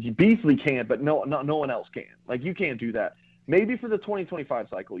 Beasley can't, but no one else can. Like, you can't do that. Maybe for the 2025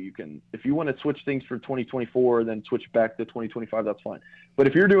 cycle, you can. If you want to switch things for 2024, then switch back to 2025. That's fine. But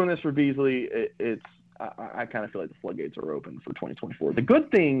if you're doing this for Beasley, I kind of feel like the floodgates are open for 2024. The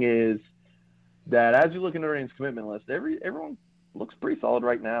good thing is that as you look at Notre Dame's commitment list, everyone looks pretty solid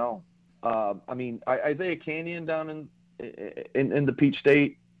right now. I mean, Isaiah Canyon down in the Peach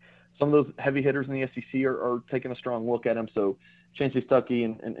State, some of those heavy hitters in the SEC are taking a strong look at him. So Chancey Stuckey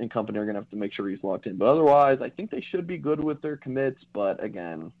and company are going to have to make sure he's locked in. But otherwise, I think they should be good with their commits. But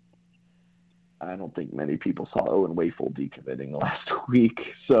again, I don't think many people saw Owen Wayfield decommitting last week.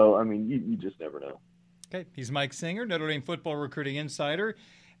 So, I mean, you just never know. Okay, he's Mike Singer, Notre Dame football recruiting insider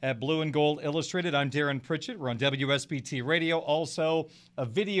at Blue and Gold Illustrated. I'm Darren Pritchett. We're on WSBT Radio. Also, a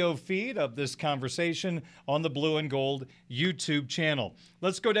video feed of this conversation on the Blue and Gold YouTube channel.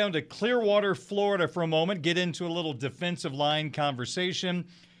 Let's go down to Clearwater, Florida for a moment, get into a little defensive line conversation.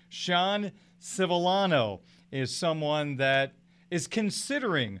 Sean Civillano is someone that is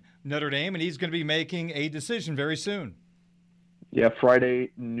considering Notre Dame, and he's going to be making a decision very soon. Yeah,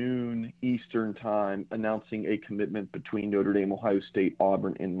 Friday noon Eastern time, announcing a commitment between Notre Dame, Ohio State,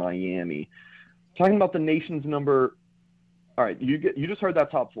 Auburn, and Miami. Talking about the nation's number. All right, you just heard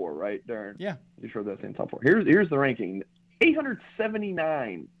that top four, right, Darren? Yeah. You just heard that same top four. Here's the ranking: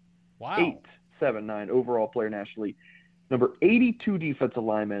 879. Wow. 879 overall player nationally. Number 82 defensive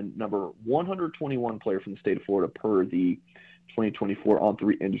lineman. Number 121 player from the state of Florida per the 2024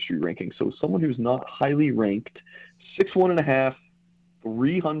 On3 industry ranking. So someone who's not highly ranked. 6'1.5",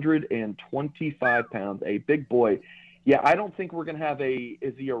 325 pounds, a big boy. Yeah, I don't think we're gonna have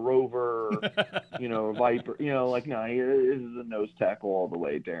is he a rover, Viper, no, he is a nose tackle all the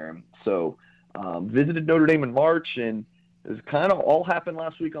way, Darren. So visited Notre Dame in March, and this kind of all happened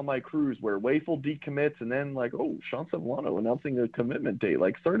last week on my cruise, where Wayfield decommits, and then Sean Civillano announcing a commitment date,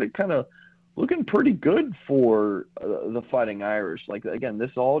 started kind of looking pretty good for the Fighting Irish. Again,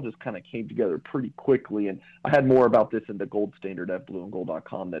 this all just kind of came together pretty quickly, and I had more about this in the Gold Standard at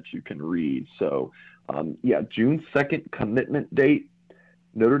blueandgold.com that you can read. So, June 2nd commitment date.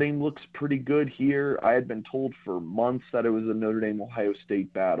 Notre Dame looks pretty good here. I had been told for months that it was a Notre Dame-Ohio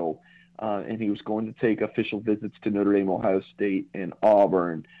State battle, and he was going to take official visits to Notre Dame, Ohio State, and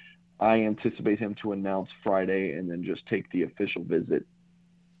Auburn. I anticipate him to announce Friday and then just take the official visit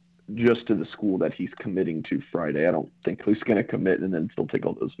just to the school that he's committing to Friday. I don't think he's going to commit and then still take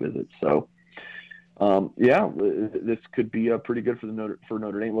all those visits. So, this could be pretty good for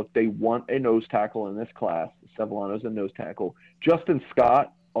Notre Dame. Look, they want a nose tackle in this class. Civillano's a nose tackle. Justin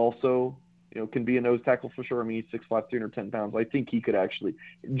Scott also, can be a nose tackle for sure. I mean, he's 6'5", 310 pounds. I think he could actually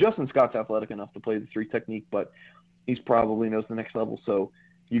 – Justin Scott's athletic enough to play the three technique, but he's probably knows the next level. So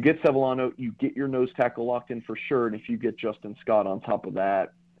you get Civillano, you get your nose tackle locked in for sure, and if you get Justin Scott on top of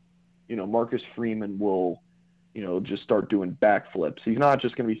that, Marcus Freeman will, just start doing backflips. He's not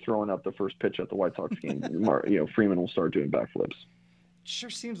just going to be throwing up the first pitch at the White Sox game. Freeman will start doing backflips. Sure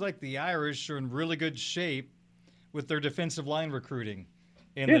seems like the Irish are in really good shape with their defensive line recruiting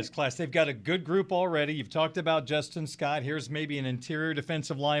in this class. They've got a good group already. You've talked about Justin Scott. Here's maybe an interior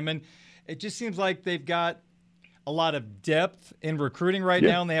defensive lineman. It just seems like they've got a lot of depth in recruiting right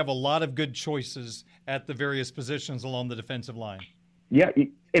now, and they have a lot of good choices at the various positions along the defensive line. Yeah,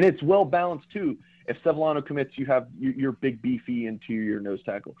 and it's well balanced too. If Civillano commits, you have your big beefy interior nose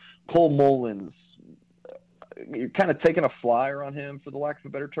tackle. Cole Mullins, you're kind of taking a flyer on him, for the lack of a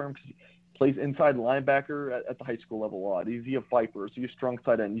better term, because he plays inside linebacker at the high school level a lot. Is he a Viper? Is he a strong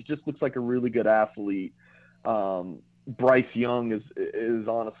side end? He just looks like a really good athlete. Bryce Young is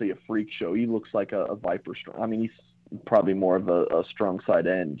honestly a freak show. He looks like a Viper strong. I mean, he's probably more of a strong side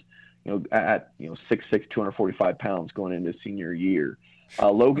end. At 6'6", 245 pounds going into senior year.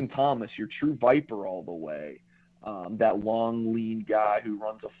 Logan Thomas, your true Viper all the way. That long, lean guy who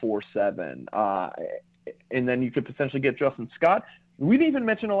runs a 4.7. And then you could potentially get Justin Scott. We didn't even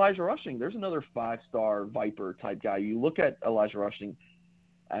mention Elijah Rushing. There's another 5-star Viper type guy. You look at Elijah Rushing,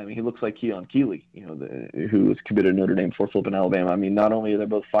 I mean, he looks like Keon Keeley, who was committed to Notre Dame before flipping Alabama. I mean, not only are they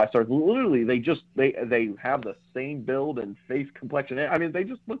both 5 stars, literally they have the same build and face complexion. I mean, they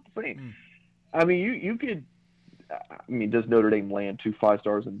just look the same. I mean, you could does Notre Dame land 2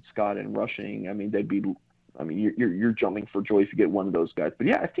 5-stars in Scott and rushing? You're jumping for joy if you get one of those guys. But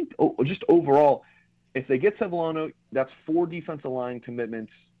yeah, I think just overall, if they get Sevillano, that's 4 defensive line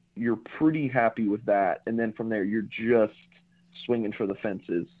commitments. You're pretty happy with that. And then from there, you're just swinging for the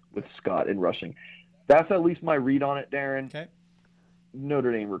fences with Scott and rushing. That's at least my read on it, Darren. Okay.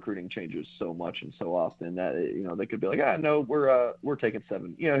 Notre Dame recruiting changes so much and so often that, they could be like, no, we're taking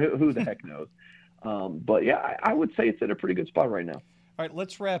 7. Who the heck knows? But yeah, I would say it's at a pretty good spot right now. All right,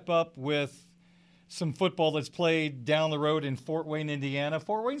 let's wrap up with some football that's played down the road in Fort Wayne, Indiana.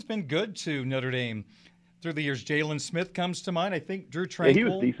 Fort Wayne's been good to Notre Dame through the years. Jalen Smith comes to mind. I think Drew Tranquil. Yeah,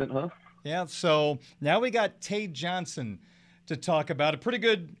 he was decent, huh? Yeah, so now we got Tay Johnson to talk about. A pretty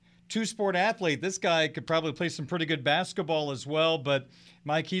good 2-sport athlete. This guy could probably play some pretty good basketball as well. But,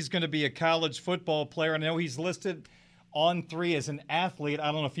 Mike, he's going to be a college football player. I know he's listed on 3 as an athlete.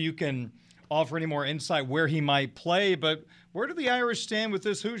 I don't know if you can offer any more insight where he might play. But where do the Irish stand with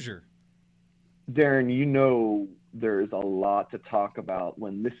this Hoosier? Darren, there's a lot to talk about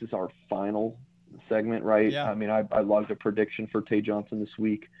when this is our final segment, right? Yeah. I logged a prediction for Tay Johnson this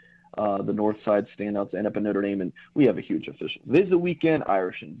week. The North Side standouts end up in Notre Dame, and we have a huge official visit weekend,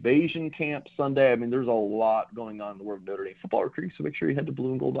 Irish Invasion Camp Sunday. There's a lot going on in the world of Notre Dame football recruiting, so make sure you head to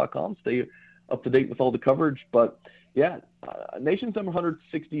blueandgold.com, stay up to date with all the coverage. But, yeah, nation's number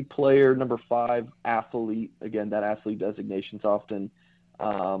 160 player, number 5 athlete. Again, that athlete designation's often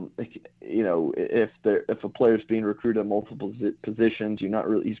if a player's being recruited at multiple positions,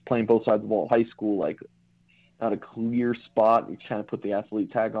 he's playing both sides of the ball in high school, like not a clear spot. You kind of put the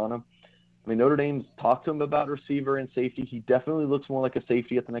athlete tag on him. Notre Dame's talked to him about receiver and safety. He definitely looks more like a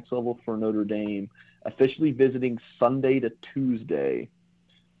safety at the next level for Notre Dame. Officially visiting Sunday to Tuesday,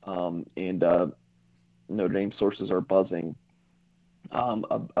 and Notre Dame sources are buzzing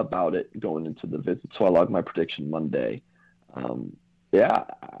about it going into the visit. So I logged my prediction Monday. Yeah,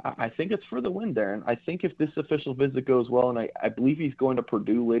 I think it's for the win, Darren. I think if this official visit goes well, and I believe he's going to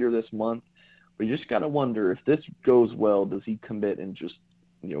Purdue later this month, but you just got to wonder, if this goes well, does he commit and just,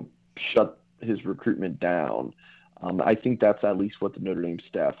 shut his recruitment down? I think that's at least what the Notre Dame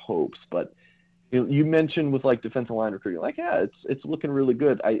staff hopes. But you mentioned with defensive line recruiting, it's looking really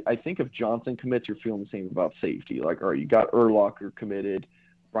good. I think if Johnson commits, you're feeling the same about safety. All right, you got Urlacher committed,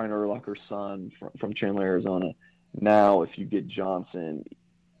 Brian Urlacher's son from Chandler, Arizona. Now, if you get Johnson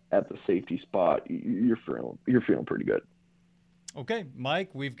at the safety spot, you're feeling pretty good. Okay,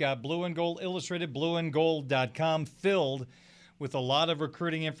 Mike, we've got Blue and Gold Illustrated, blueandgold.com, filled with a lot of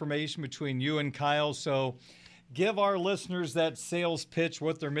recruiting information between you and Kyle. So give our listeners that sales pitch,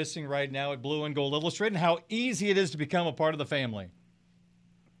 what they're missing right now at Blue and Gold Illustrated, and how easy it is to become a part of the family.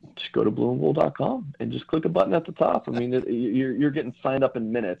 Just go to blueandgold.com and just click a button at the top. You're getting signed up in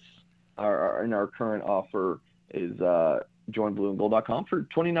minutes. Our current offer is join blueandgold.com for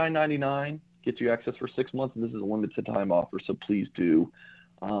 $29.99. Gets you access for 6 months, and this is a limited time offer, so please do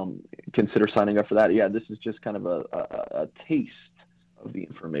consider signing up for that. Yeah, this is just kind of a taste of the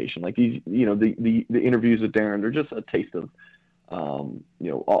information. These, the interviews with Darren, they're just a taste of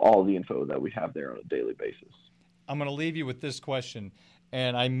all the info that we have there on a daily basis. I'm going to leave you with this question,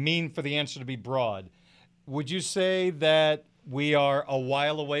 and I mean for the answer to be broad. Would you say that we are a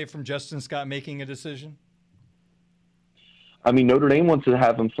while away from Justin Scott making a decision? Notre Dame wants to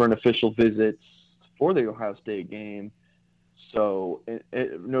have him for an official visit for the Ohio State game. So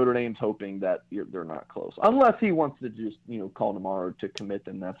Notre Dame's hoping that they're not close. Unless he wants to just, call tomorrow to commit,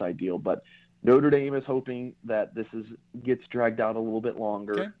 then that's ideal. But Notre Dame is hoping that this gets dragged out a little bit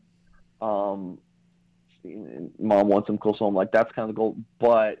longer. Okay. Mom wants him close home. That's kind of the goal.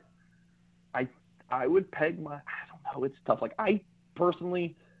 But I would peg I don't know. It's tough. I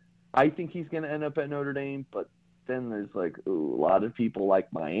think he's going to end up at Notre Dame, but then there's a lot of people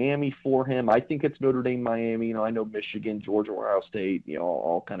like Miami for him. I think it's Notre Dame, Miami. I know Michigan, Georgia, Ohio State,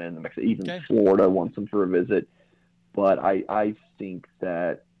 all kind of in the mix. Even Florida wants him for a visit. But I think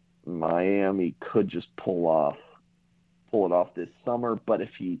that Miami could just pull it off this summer. But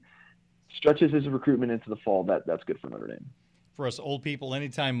if he stretches his recruitment into the fall, that's good for Notre Dame. For us old people,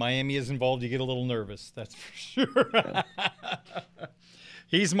 anytime Miami is involved, you get a little nervous. That's for sure. Yeah.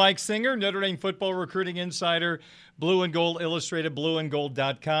 He's Mike Singer, Notre Dame football recruiting insider, Blue and Gold Illustrated,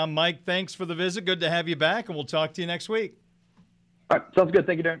 blueandgold.com. Mike, thanks for the visit. Good to have you back, and we'll talk to you next week. All right, sounds good.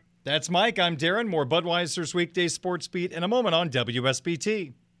 Thank you, Darren. That's Mike. I'm Darren. More Budweiser's Weekday Sports Beat in a moment on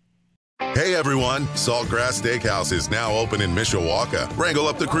WSBT. Hey everyone, Saltgrass Steakhouse is now open in Mishawaka. Wrangle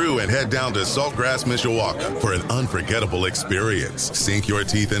up the crew and head down to Saltgrass Mishawaka for an unforgettable experience. Sink your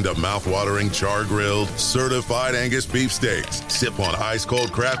teeth into mouth-watering char-grilled, certified Angus beef steaks. Sip on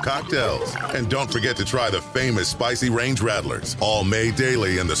ice-cold craft cocktails. And don't forget to try the famous spicy range rattlers, all made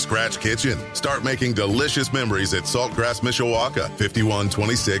daily in the Scratch Kitchen. Start making delicious memories at Saltgrass Mishawaka,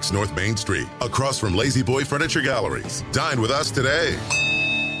 5126 North Main Street, across from Lazy Boy Furniture Galleries. Dine with us today.